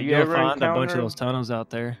 Have you ever find encountered a bunch of those tunnels out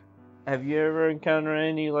there? Have you ever encountered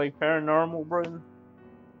any like paranormal, Brendan?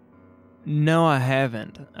 No, I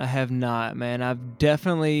haven't. I have not, man. I've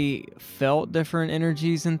definitely felt different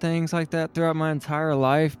energies and things like that throughout my entire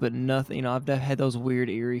life, but nothing, I've had those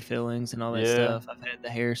weird, eerie feelings and all that stuff. I've had the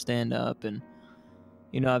hair stand up, and,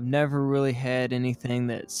 I've never really had anything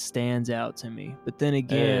that stands out to me. But then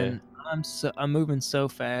again, I'm moving so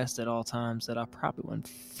fast at all times that I probably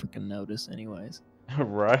wouldn't freaking notice anyways.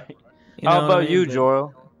 Right. How about you,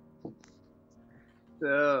 Joel?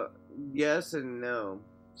 So, yes and no.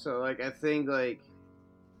 So, like, I think, like,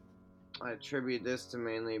 I attribute this to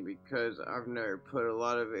mainly because I've never put a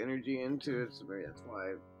lot of energy into it, so maybe that's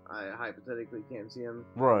why I hypothetically can't see them.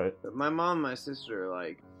 Right. But my mom and my sister are,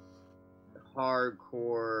 like,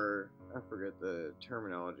 hardcore, I forget the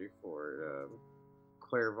terminology for it,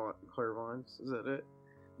 clairvoyance, is that it?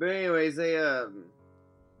 But anyways,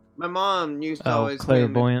 my mom used to always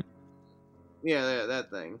clairvoyant. Yeah, that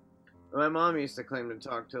thing. My mom used to claim to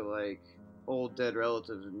talk to, like, old dead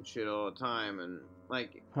relatives and shit all the time, and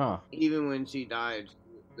like even when she died,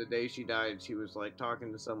 the day she died, she was like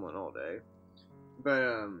talking to someone all day.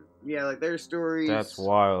 But like there's stories. That's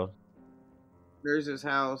wild. There's this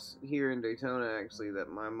house here in Daytona actually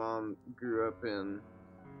that my mom grew up in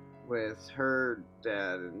with her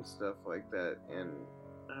dad and stuff like that, and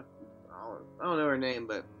I don't know her name,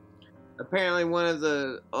 but apparently one of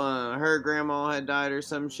the her grandma had died or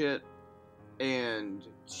some shit, and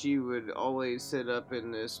she would always sit up in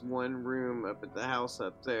this one room up at the house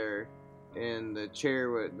up there, and the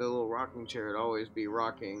little rocking chair would always be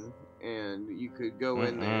rocking, and you could go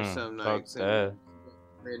in there some nights and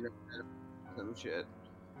some shit.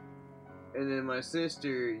 And then my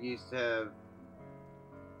sister used to have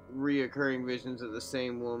reoccurring visions of the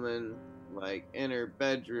same woman, like in her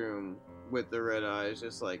bedroom with the red eyes,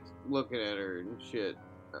 just like looking at her and shit.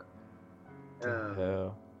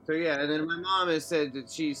 So yeah, and then my mom has said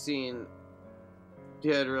that she's seen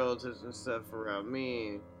dead relatives and stuff around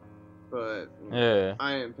me, but Yeah.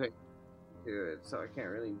 I didn't pay to it, so I can't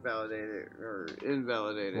really validate it or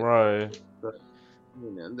invalidate it. Right. But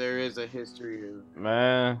there is a history of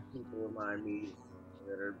Man. people in my meet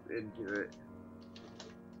that are into it.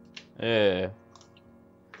 Yeah.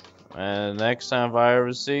 Man, next time if I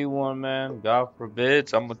ever see one, man, God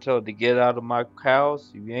forbids, I'm gonna tell it to get out of my house.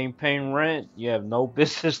 If you ain't paying rent, you have no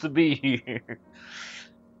business to be here.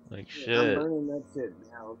 Like Yeah, I'm shit. burning that shit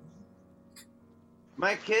now.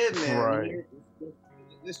 My kid, man, Right.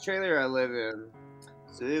 this trailer I live in.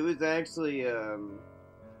 So it was actually,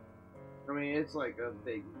 it's like a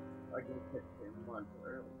big, like a 10 month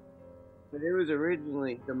early. But it was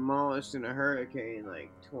originally demolished in a hurricane like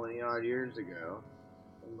 20 odd years ago.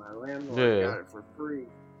 And my landlord Yeah. got it for free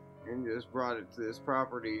and just brought it to this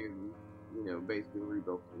property and, basically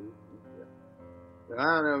rebuilt it. So I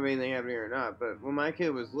don't know if anything happened here or not, but when my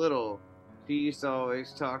kid was little, she used to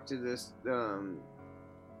always talk to this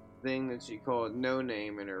thing that she called No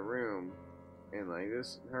Name in her room. And like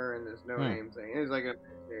her and this No Name thing. It was like a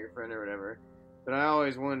imaginary friend or whatever. But I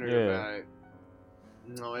always wondered Yeah. about it.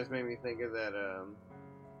 It always made me think of that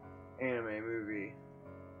anime movie,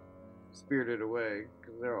 Spirited Away,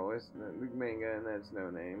 because they're always the main guy and that's No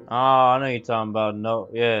Name. Oh, I know you're talking about No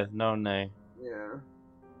Name. Yeah.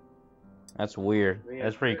 That's weird. But yeah,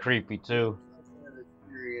 That's pretty creepy too.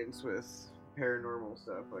 Experience with paranormal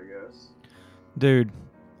stuff, I guess. Dude,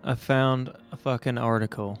 I found a fucking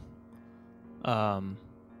article from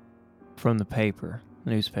the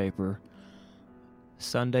newspaper.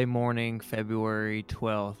 Sunday morning, February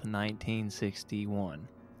 12th, 1961.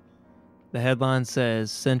 The headline says,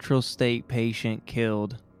 Central State patient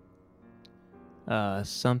killed.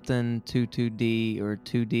 Something 22D or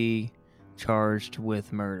 2D charged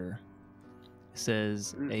with murder. It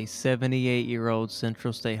says, a 78-year-old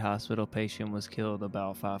Central State Hospital patient was killed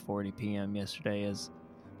about 5:40 p.m. yesterday as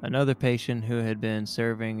another patient who had been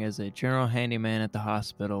serving as a general handyman at the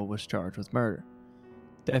hospital was charged with murder.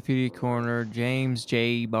 Deputy Coroner James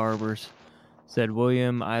J. Barbers said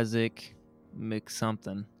William Isaac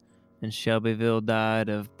McSomething in Shelbyville died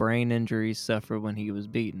of brain injuries suffered when he was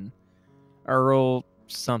beaten. Earl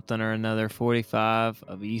something or another, 45,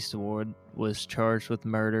 of Eastwood, was charged with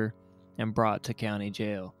murder and brought to county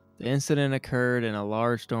jail. The incident occurred in a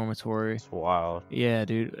large dormitory. It's wild. Yeah,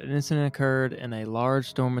 dude. An incident occurred in a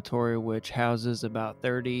large dormitory which houses about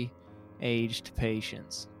 30 aged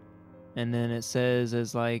patients. And then it says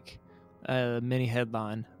as like a mini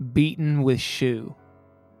headline, beaten with shoe.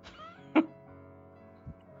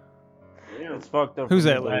 It's fucked up. Who's for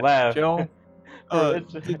me that to laughing, laugh. Joel?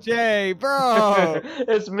 It's- Jay, bro.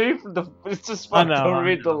 It's me from the. It's just I fucked know, up for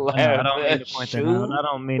me to laugh. I don't mean man. to point Shoe? that out. I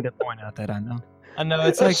don't mean to point out that I know. I know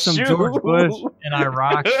it's A like some shoe. George Bush in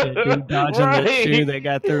Iraq shit, dude, dodging that shoe that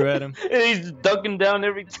got through at him. And he's ducking down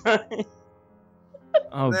every time.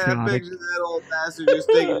 Oh Man, I god, picture that old bastard just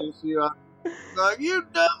taking his shoe off. Like, you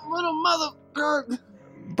dumb little motherfucker.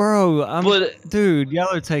 bro, But dude,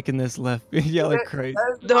 y'all are taking this left. Y'all are crazy.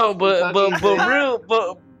 no, but Kentucky real,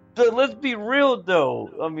 but let's be real though.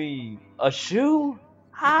 I mean, a shoe?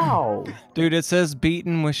 How? Dude, it says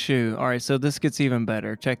beaten with shoe. All right, so this gets even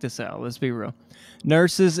better. Check this out. Let's be real.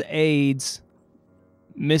 Nurses aides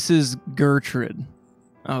Mrs. Gertrude.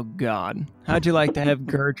 Oh God, how'd you like to have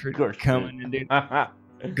Gertrude coming in, dude?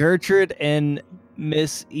 Gertrude and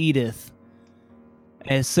Miss Edith,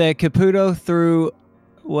 and said Caputo threw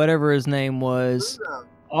whatever his name was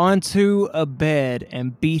onto a bed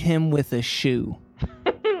and beat him with a shoe.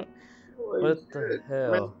 What the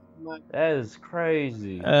hell? That is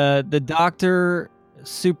crazy. The doctor,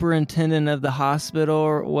 superintendent of the hospital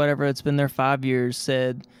or whatever, it's been there 5 years,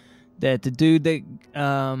 said that the dude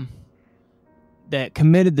that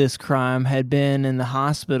committed this crime had been in the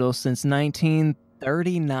hospital since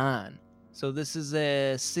 1939. So this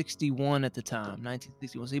is 61 at the time,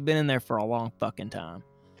 1961. So he'd been in there for a long fucking time.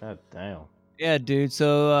 God damn. Yeah, dude.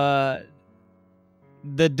 So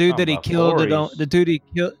the dude that he about killed, 40s. the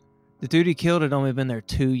dude he killed had only been there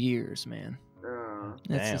 2 years, man.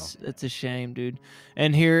 Damn. It's a shame, dude.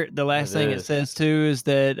 And here, the last thing it is. says too is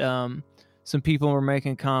that some people were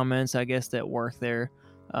making comments, I guess, that work there.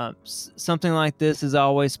 Something like this is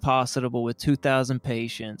always possible with 2,000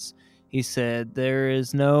 patients. He said there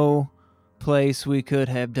is no place we could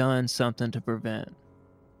have done something to prevent.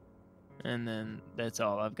 And then that's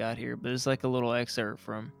all I've got here. But it's like a little excerpt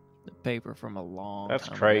from the paper from a long That's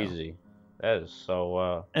time crazy. ago. That is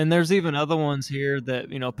so. And there's even other ones here that,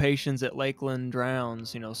 patients at Lakeland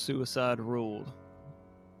Drowns, suicide ruled.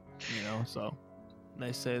 So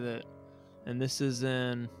they say that. And this is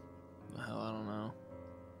in, hell, I don't know.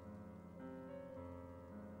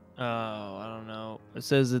 Oh, I don't know. It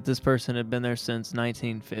says that this person had been there since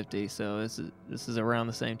 1950, so this is around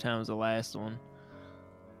the same time as the last one.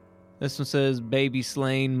 This one says baby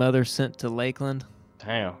slain, mother sent to Lakeland,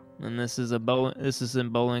 Damn. and this is in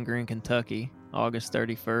Bowling Green, Kentucky, August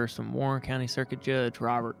 31st, from Warren County Circuit Judge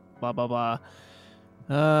Robert blah blah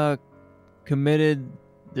blah. Committed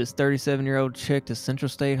this 37-year-old chick to Central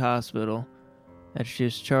State Hospital. That she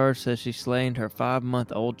is charged says she slain her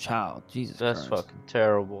 5-month-old child. Jesus That's Christ. fucking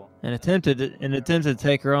terrible. And attempted to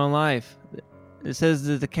take her own life. It says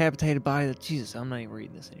the decapitated body. Jesus, I'm not even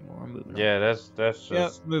reading this anymore. I'm moving on. Yeah, that's Yep,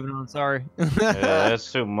 just moving on. Sorry. yeah,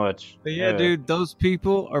 that's too much. But yeah, dude, those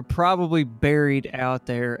people are probably buried out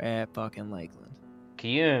there at fucking Lakeland. Can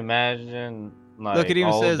you imagine like Look, it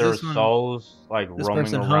even all says their this one- souls like This roaming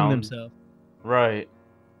person around? hung himself. Right.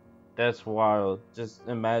 That's wild. Just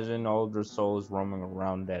imagine all their souls roaming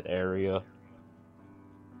around that area.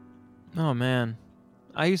 Oh man,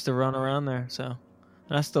 I used to run around there, so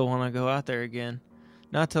and I still want to go out there again.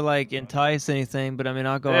 Not to like entice anything, but I mean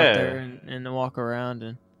I'll go out there and walk around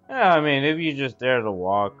and. Yeah, I mean, if you just dare to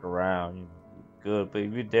walk around, you know, good. But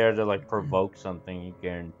if you dare to like provoke something, you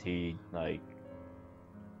guarantee like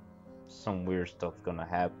some weird stuff gonna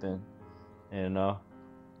happen. You know.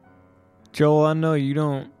 Joel, I know you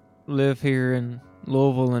don't live here in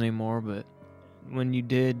Louisville anymore, but when you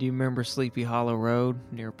did, do you remember Sleepy Hollow Road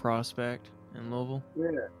near Prospect in Louisville?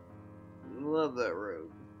 Yeah. Love that road.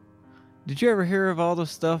 Did you ever hear of all the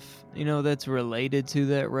stuff, that's related to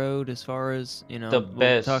that road as far as, The what we're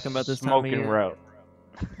best talking about this smoking time of year?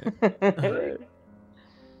 route.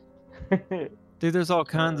 Dude, there's all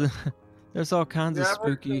kinds of there's all kinds of Yeah, I've heard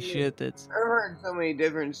spooky so many- shit that's I've heard so many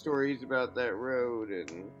different stories about that road,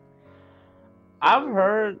 and I've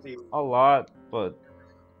heard a lot, but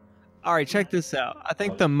All right, check this out. I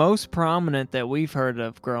think the most prominent that we've heard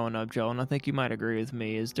of growing up, Joel, and I think you might agree with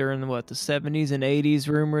me, is during the 70s and 80s,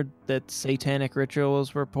 rumored that satanic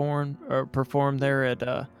rituals were performed there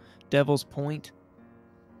at Devil's Point.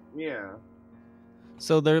 yeah.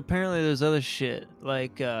 So there's other shit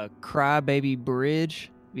like Crybaby Bridge.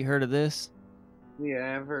 Have you heard of this?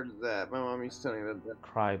 Yeah, I've heard of that. My mom used to tell me about that.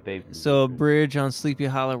 cry baby. So a bridge on Sleepy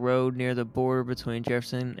Hollow Road near the border between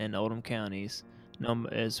Jefferson and Oldham counties, known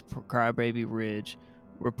as Crybaby Ridge.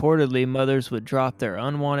 Reportedly, mothers would drop their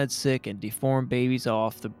unwanted, sick, and deformed babies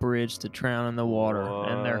off the bridge to drown in the water,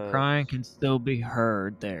 and their What? crying can still be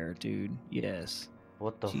heard there, dude. Yes.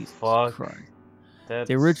 What the Jesus fuck? Christ. That's...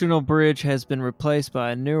 The original bridge has been replaced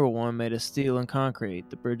by a newer one made of steel and concrete.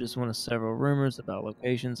 The bridge is one of several rumors about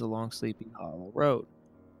locations along Sleepy Hollow Road.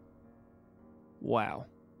 Wow.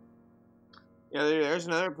 Yeah, there's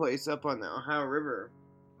another place up on the Ohio River.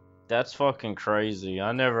 That's fucking crazy.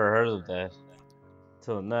 I never heard of that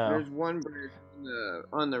till now. There's one bridge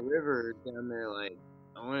on the river down there, like,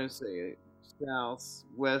 I want to say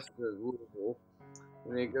southwest of Louisville,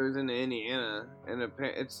 and it goes into Indiana, and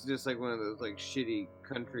it's just like one of those like shitty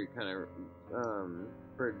country kind of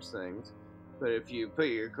bridge things. But if you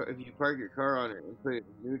park your car on it and put it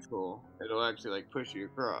in neutral, it'll actually like push you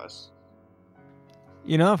across.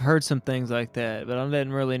 I've heard some things like that, but I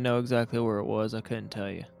didn't really know exactly where it was. I couldn't tell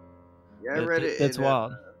you. Yeah, I read it. That's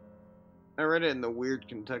wild. I read it in the Weird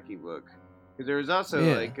Kentucky book, because there was also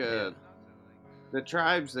the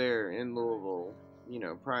tribes there in Louisville.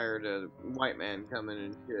 Prior to white man coming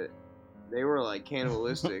and shit, they were like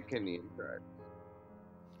cannibalistic Indian tribes.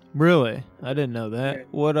 Really? I didn't know that.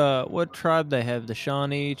 Yeah. What tribe they have? The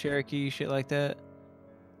Shawnee, Cherokee, shit like that?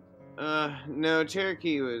 No,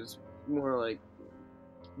 Cherokee was more like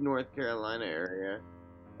North Carolina area.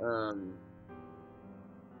 I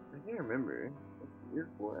can't remember. I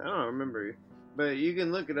don't remember. But you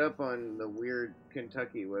can look it up on the Weird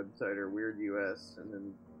Kentucky website or Weird US and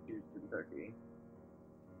then choose Kentucky.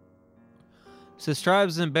 So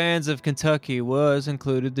tribes and bands of Kentucky was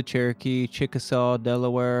included the Cherokee, Chickasaw,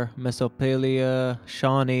 Delaware, Mesopotamia,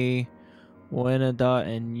 Shawnee, Wyandot,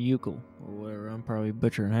 and Yukon, or whatever. I'm probably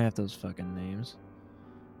butchering half those fucking names.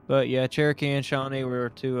 But yeah, Cherokee and Shawnee were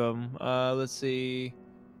two of them. Let's see.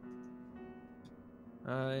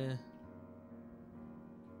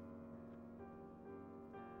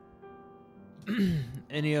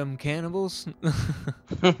 Any of them cannibals?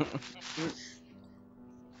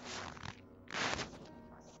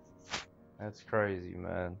 That's crazy,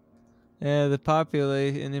 man. Yeah, the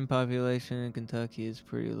Indian population in Kentucky is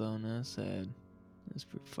pretty low now. That's sad. It's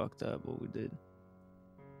pretty fucked up what we did.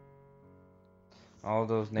 All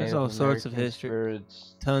those Native There's all sorts of American history.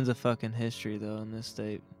 spirits. Tons of fucking history though in this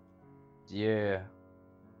state. Yeah.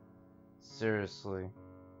 Seriously.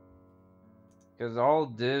 Because all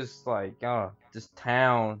this, like, this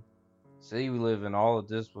town city we live in, all of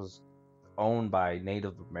this was owned by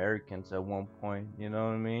Native Americans at one point. You know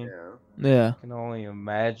what I mean? Yeah. Yeah. I can only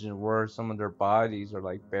imagine where some of their bodies are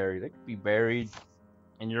like buried. They could be buried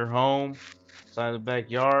in your home, inside the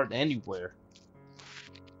backyard, anywhere.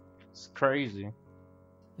 It's crazy.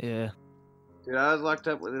 Yeah. Dude, I was locked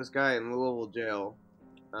up with this guy in Louisville jail.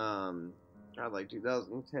 Tried like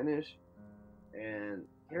 2010-ish. And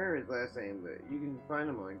I can't remember his last name, but you can find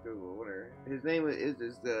him on Google, whatever. His name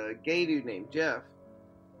is the gay dude named Jeff.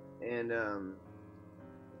 And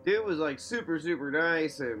dude was like super super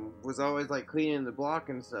nice and was always like cleaning the block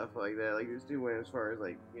and stuff like that. Like this dude went as far as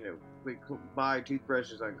like, you know, we buy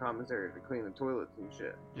toothbrushes on commissary to clean the toilets and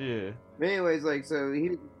shit. Yeah. But anyways, like so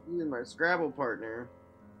he was my Scrabble partner,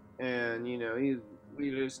 and you know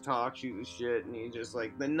we just talk, shoot the shit, and he's just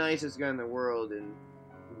like the nicest guy in the world, and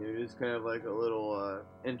you know just kind of like a little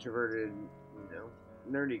introverted, you know,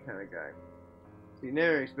 nerdy kind of guy. So you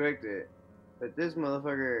never expect it, but this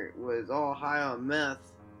motherfucker was all high on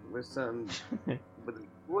meth with some with a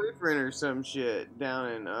boyfriend or some shit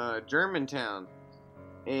down in Germantown,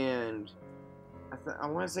 and I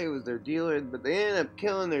want to say it was their dealer, but they ended up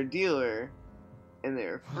killing their dealer, and they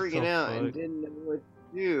were freaking out and didn't know what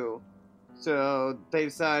to do. So they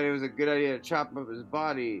decided it was a good idea to chop up his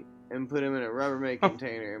body and put him in a Rubbermaid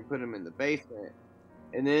container and put him in the basement.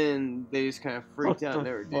 And then they just kind of freaked out and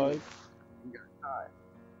never did it. And got caught.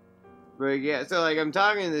 But yeah, so like I'm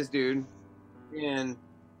talking to this dude, and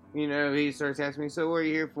you know he starts asking me, "So what are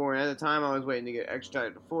you here for?" And at the time I was waiting to get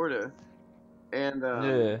extradited to Florida, and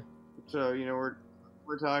Yeah. so you know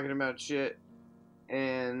we're talking about shit.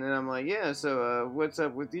 And then I'm like, yeah, so what's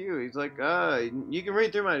up with you? He's like, you can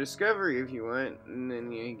read through my discovery if you want. And then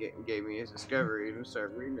he gave me his discovery and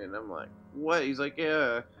started reading it. And I'm like, what? He's like,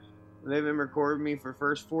 yeah, they've been recording me for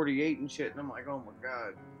first 48 and shit. And I'm like, oh my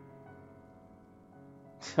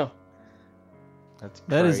god.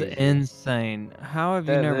 That is crazy. insane. How have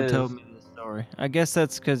you That never is. told me this story? I guess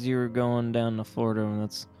that's because you were going down to Florida,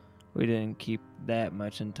 and we didn't keep that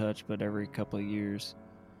much in touch, but every couple of years.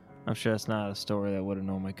 I'm sure it's not a story that would have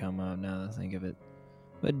normally come up now that I think of it.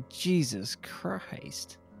 But Jesus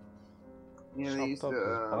Christ. You know, they used Chopped to,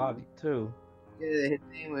 up his body too. yeah,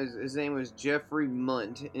 his name was Jeffrey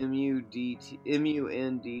Munt,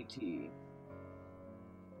 M-U-N-D-T.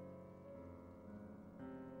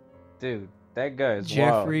 Dude, that guy is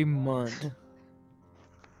Jeffrey wild. Munt.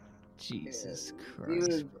 Jesus He Christ.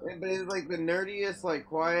 was, but he was like the nerdiest, like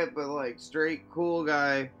quiet, but like straight cool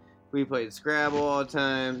guy. We played Scrabble all the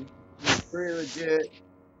time. He was pretty legit,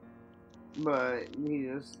 but he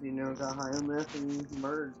just, you know, got high on meth and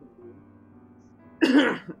murdered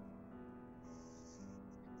people.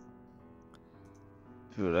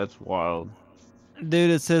 Dude, that's wild. Dude,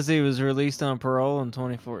 it says he was released on parole in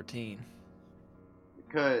 2014.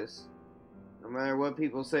 Because no matter what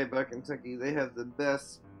people say about Kentucky, they have the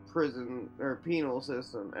best prison or penal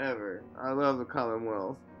system ever. I love the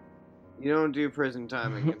Commonwealth. You don't do prison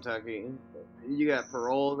time in Kentucky. You got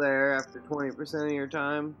parole there after 20% of your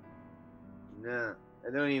time. Nah,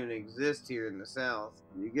 it don't even exist here in the South.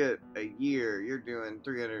 You get a year, you're doing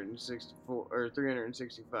 364 or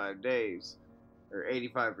 365 days, or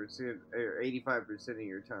 85% of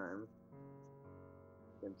your time.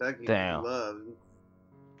 Kentucky Damn. loves.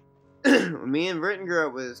 Me and Britton grew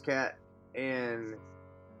up with this cat, and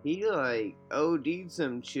he like OD'd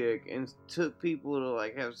some chick and took people to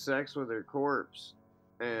like have sex with her corpse,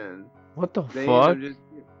 and What the they fuck?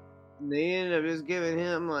 they ended up just giving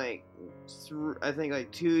him like I think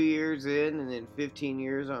like 2 years in, and then 15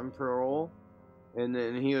 years on parole, and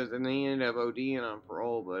then he ended up ODing on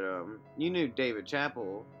parole. But you knew David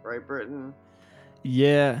Chappell, right, Britton?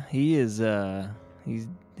 Yeah, he is he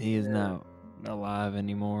is not alive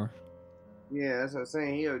anymore. Yeah, that's what I was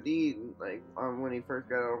saying. He OD'd like on when he first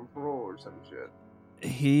got on parole or some shit.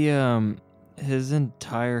 He his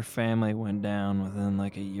entire family went down within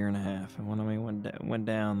like a year and a half, and when I mean went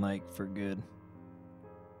down like for good.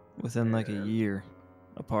 Within like a year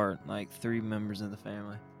apart, like 3 members of the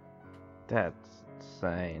family. That's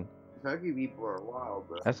insane. Kentucky people are wild,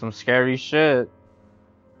 bro. That's some scary shit.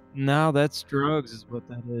 No, that's drugs is what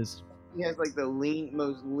that is. He has like the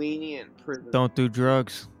most lenient prison. Don't do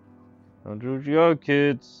drugs. Don't do your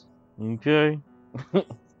kids. Okay? Okay.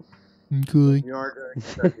 You are going to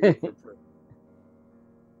Kentucky for prison.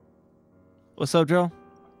 What's up, Joe?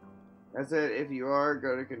 I said if you are,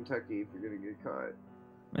 go to Kentucky if you're gonna get caught.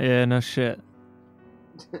 Yeah, no shit.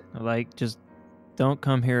 Like, just don't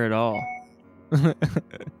come here at all.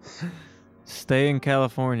 Stay in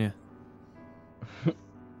California.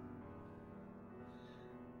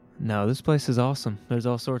 No, this place is awesome. There's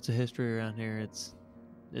all sorts of history around here.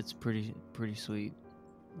 it's pretty sweet.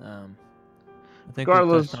 I think we've touched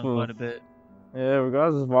Regardless on of quite a bit.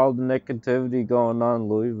 regardless of all the negativity going on in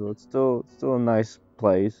Louisville, it's still a nice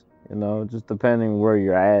place. Just depending where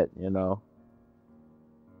you're at. Yeah.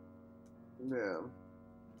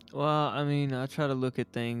 Well, I mean, I try to look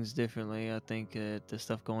at things differently. I think the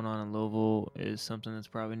stuff going on in Louisville is something that's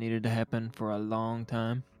probably needed to happen for a long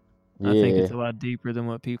time. I think it's Yeah. a lot deeper than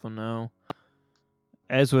what people know,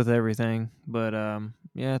 as with everything. But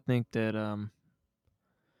yeah, I think that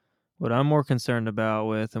what I'm more concerned about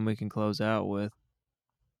with, and we can close out with,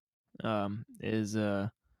 is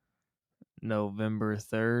November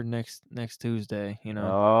 3rd, next Tuesday.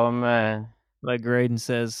 Oh man, Like Graydon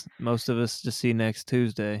says, most of us just see next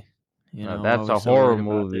Tuesday. now Why that's we a so horror worried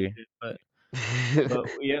about this movie. shit. But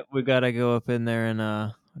yeah, we gotta go up in there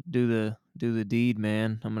and do the deed,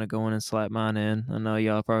 man. I'm gonna go in and slap mine in. I know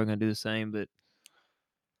y'all probably gonna do the same, but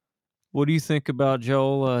what do you think about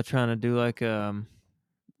Joel trying to do like I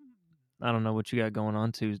don't know what you got going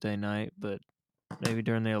on Tuesday night, but maybe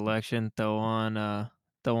during the election throw on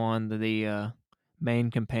the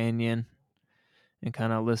main companion and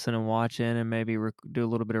kind of listen and watch in and maybe do a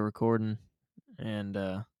little bit of recording and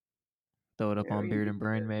throw it up Yeah, on we can Beard do and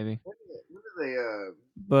Brain that. maybe. What are they?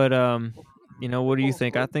 But what do you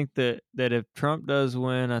think? I think that if Trump does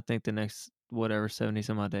win, I think the next whatever 70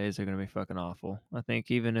 some odd days are gonna be fucking awful. I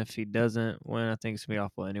think even if he doesn't win, I think it's gonna be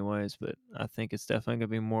awful anyways. But I think it's definitely gonna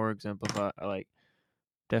be more exemplified, like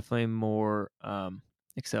definitely more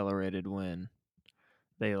accelerated when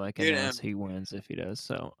they like You know, announce he wins if he does.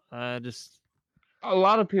 So I just A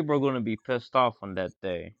lot of people are going to be pissed off on that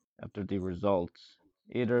day after the results.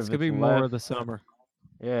 Either it's if gonna it's be more left, of the summer.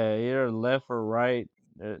 yeah, either left or right.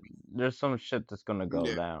 There's some shit that's gonna go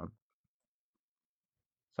yeah, down.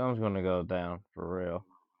 Something's gonna go down for real.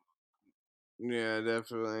 yeah,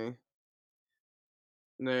 definitely.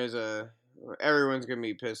 There's everyone's gonna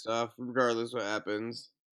be pissed off regardless what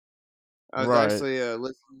happens. I was Right. actually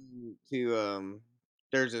listening to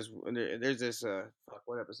there's this fuck,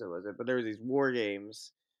 what episode was it? But there was these war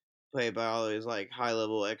games played by all these like high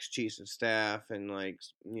level ex chiefs of staff and like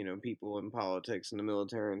people in politics and the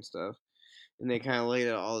military and stuff, and they kind of laid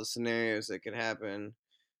out all the scenarios that could happen,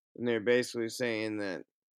 and they're basically saying that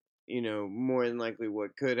more than likely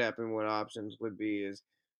what could happen, what options would be is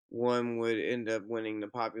one would end up winning the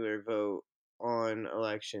popular vote on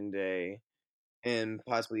election day and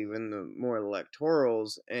possibly win the more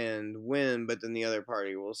electorals and win, but then the other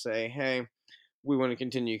party will say, hey, we want to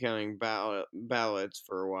continue counting ballots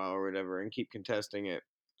for a while or whatever and keep contesting it.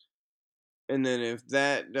 And then if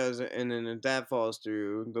that doesn't, and then if that falls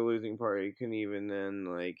through, the losing party can even then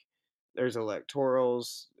like there's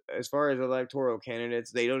electorals. As far as electoral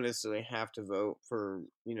candidates, they don't necessarily have to vote for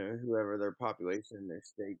whoever their population in their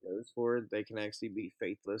state goes for. They can actually be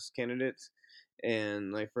faithless candidates.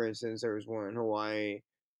 And like for instance, there was one in Hawaii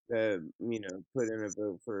that put in a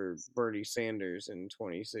vote for Bernie Sanders in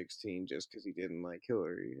 2016 just because he didn't like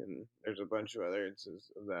Hillary, and there's a bunch of other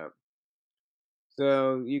instances of that.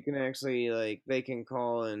 So you can actually like they can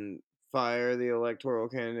call and fire the electoral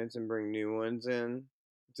candidates and bring new ones in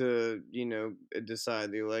to decide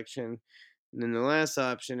the election. And then the last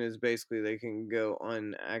option is basically they can go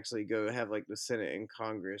on actually go have like the Senate and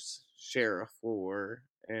Congress share a floor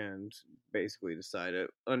and basically decide it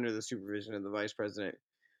under the supervision of the vice president.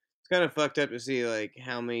 It's kind of fucked up to see like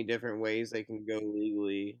how many different ways they can go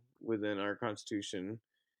legally within our constitution,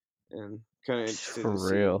 and kind of interested For to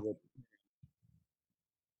see real. what.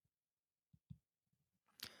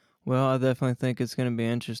 Well, I definitely think it's going to be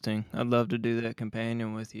interesting. I'd love to do that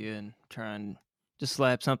companion with you and try and just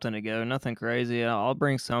slap something together. Nothing crazy. I'll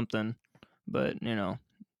bring something, but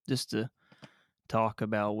just to talk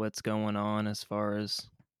about what's going on as far as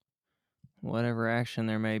whatever action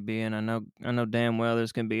there may be. And I know damn well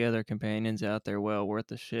there's going to be other companions out there well worth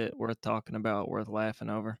the shit, worth talking about, worth laughing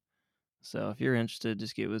over. So if you're interested,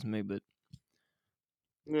 just get with me. But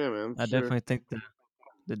Yeah, man, I sure. definitely think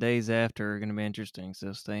the days after are going to be interesting.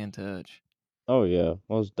 So stay in touch. Oh yeah,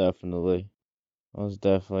 most definitely. Most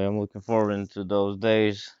definitely. I'm looking forward to those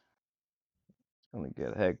days. It's gonna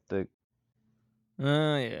get hectic.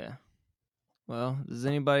 Oh, yeah. Well, does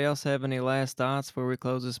anybody else have any last thoughts before we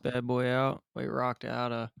close this bad boy out? We rocked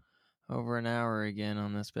out over an hour again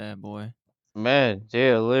on this bad boy. Man,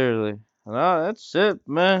 yeah, literally. No, that's it,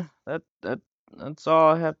 man. That's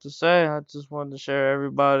all I have to say. I just wanted to share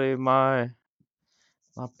everybody my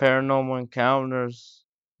paranormal encounters,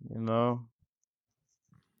 you know.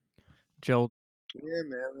 Joel, Yeah,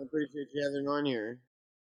 man, I appreciate you having on here.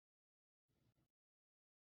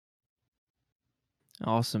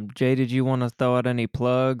 Awesome. Jay, did you want to throw out any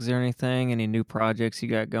plugs or anything? Any new projects you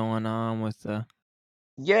got going on with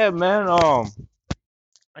Yeah, man.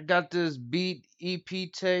 I got this beat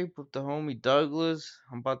EP tape with the homie Douglas.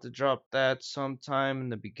 I'm about to drop that sometime in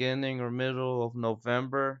the beginning or middle of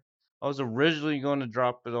November. I was originally going to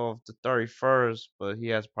drop it off the 31st, but he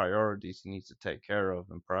has priorities he needs to take care of,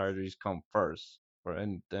 and priorities come first for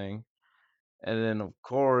anything. And then, of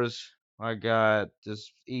course, I got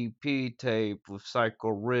this EP tape with Psycho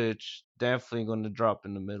Rich. Definitely going to drop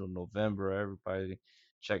in the middle of November. Everybody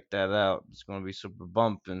check that out. It's going to be super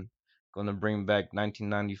bumping. Going to bring back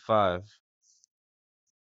 1995.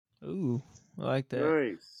 Ooh, I like that.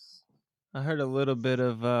 Nice. I heard a little bit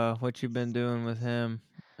of what you've been doing with him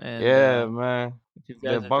and Yeah, man. what you guys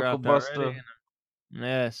That have Buckle dropped already. Buster.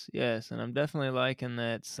 And yes, and I'm definitely liking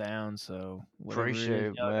that sound. So whatever it is Appreciate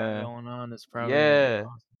it, y'all got man. going on, it's probably gonna be Yeah.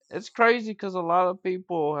 awesome. It's crazy because a lot of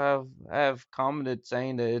people have commented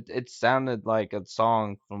saying that it sounded like a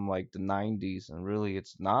song from like the 90s, and really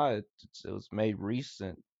it's not. It was made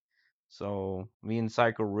recent. So me and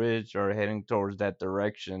Psycho Ridge are heading towards that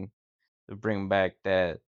direction to bring back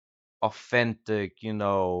that authentic,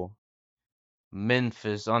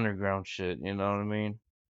 Memphis underground shit. You know what I mean?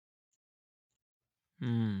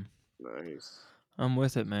 Mm, Nice. I'm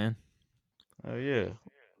with it, man. Oh yeah.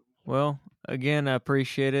 Well, again, I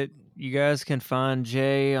appreciate it. You guys can find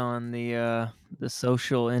Jay on the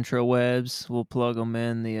social intrawebs. We'll plug them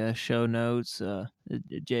in the show notes.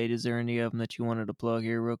 Jade, is there any of them that you wanted to plug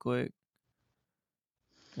here, real quick?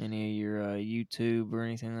 Any of your YouTube or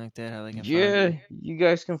anything like that? How they can find Yeah, you? you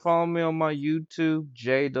guys can follow me on my YouTube,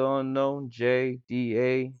 Jay the Unknown,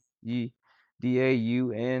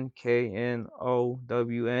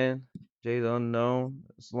 JDAUNKNOWN, Jay the Unknown.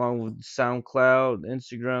 It's along with SoundCloud,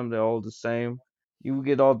 Instagram, they're all the same. You will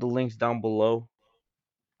get all the links down below.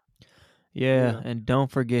 Yeah, Yeah. and don't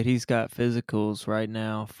forget he's got physicals right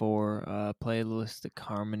now for Playlistic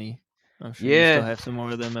Harmony. I'm sure you still Yeah, have some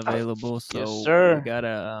more of them available, yes, so we sir.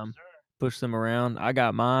 gotta push them around. I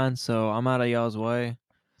got mine, so I'm out of y'all's way.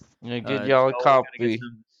 Yeah, get y'all a Joel, we gotta get copy.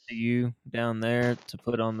 some to you down there to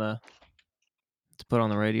put on the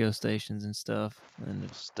radio stations and stuff, and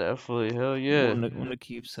It's definitely, hell yeah. one to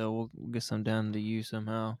keep. So we'll get some down to you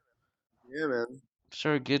somehow. Yeah, man.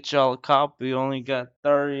 Sure, get y'all a copy. Only got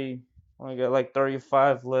like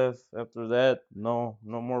 35 left. After that, no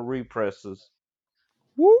more represses.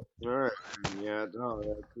 Whoop. All right. Yeah, no,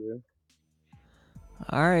 that's good.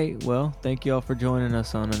 All right. Well, thank you all for joining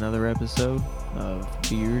us on another episode of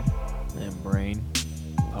Beard and Brain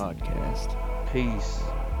Podcast. Peace.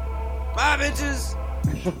 Bye, bitches.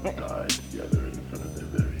 We shall die together in front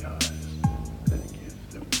of the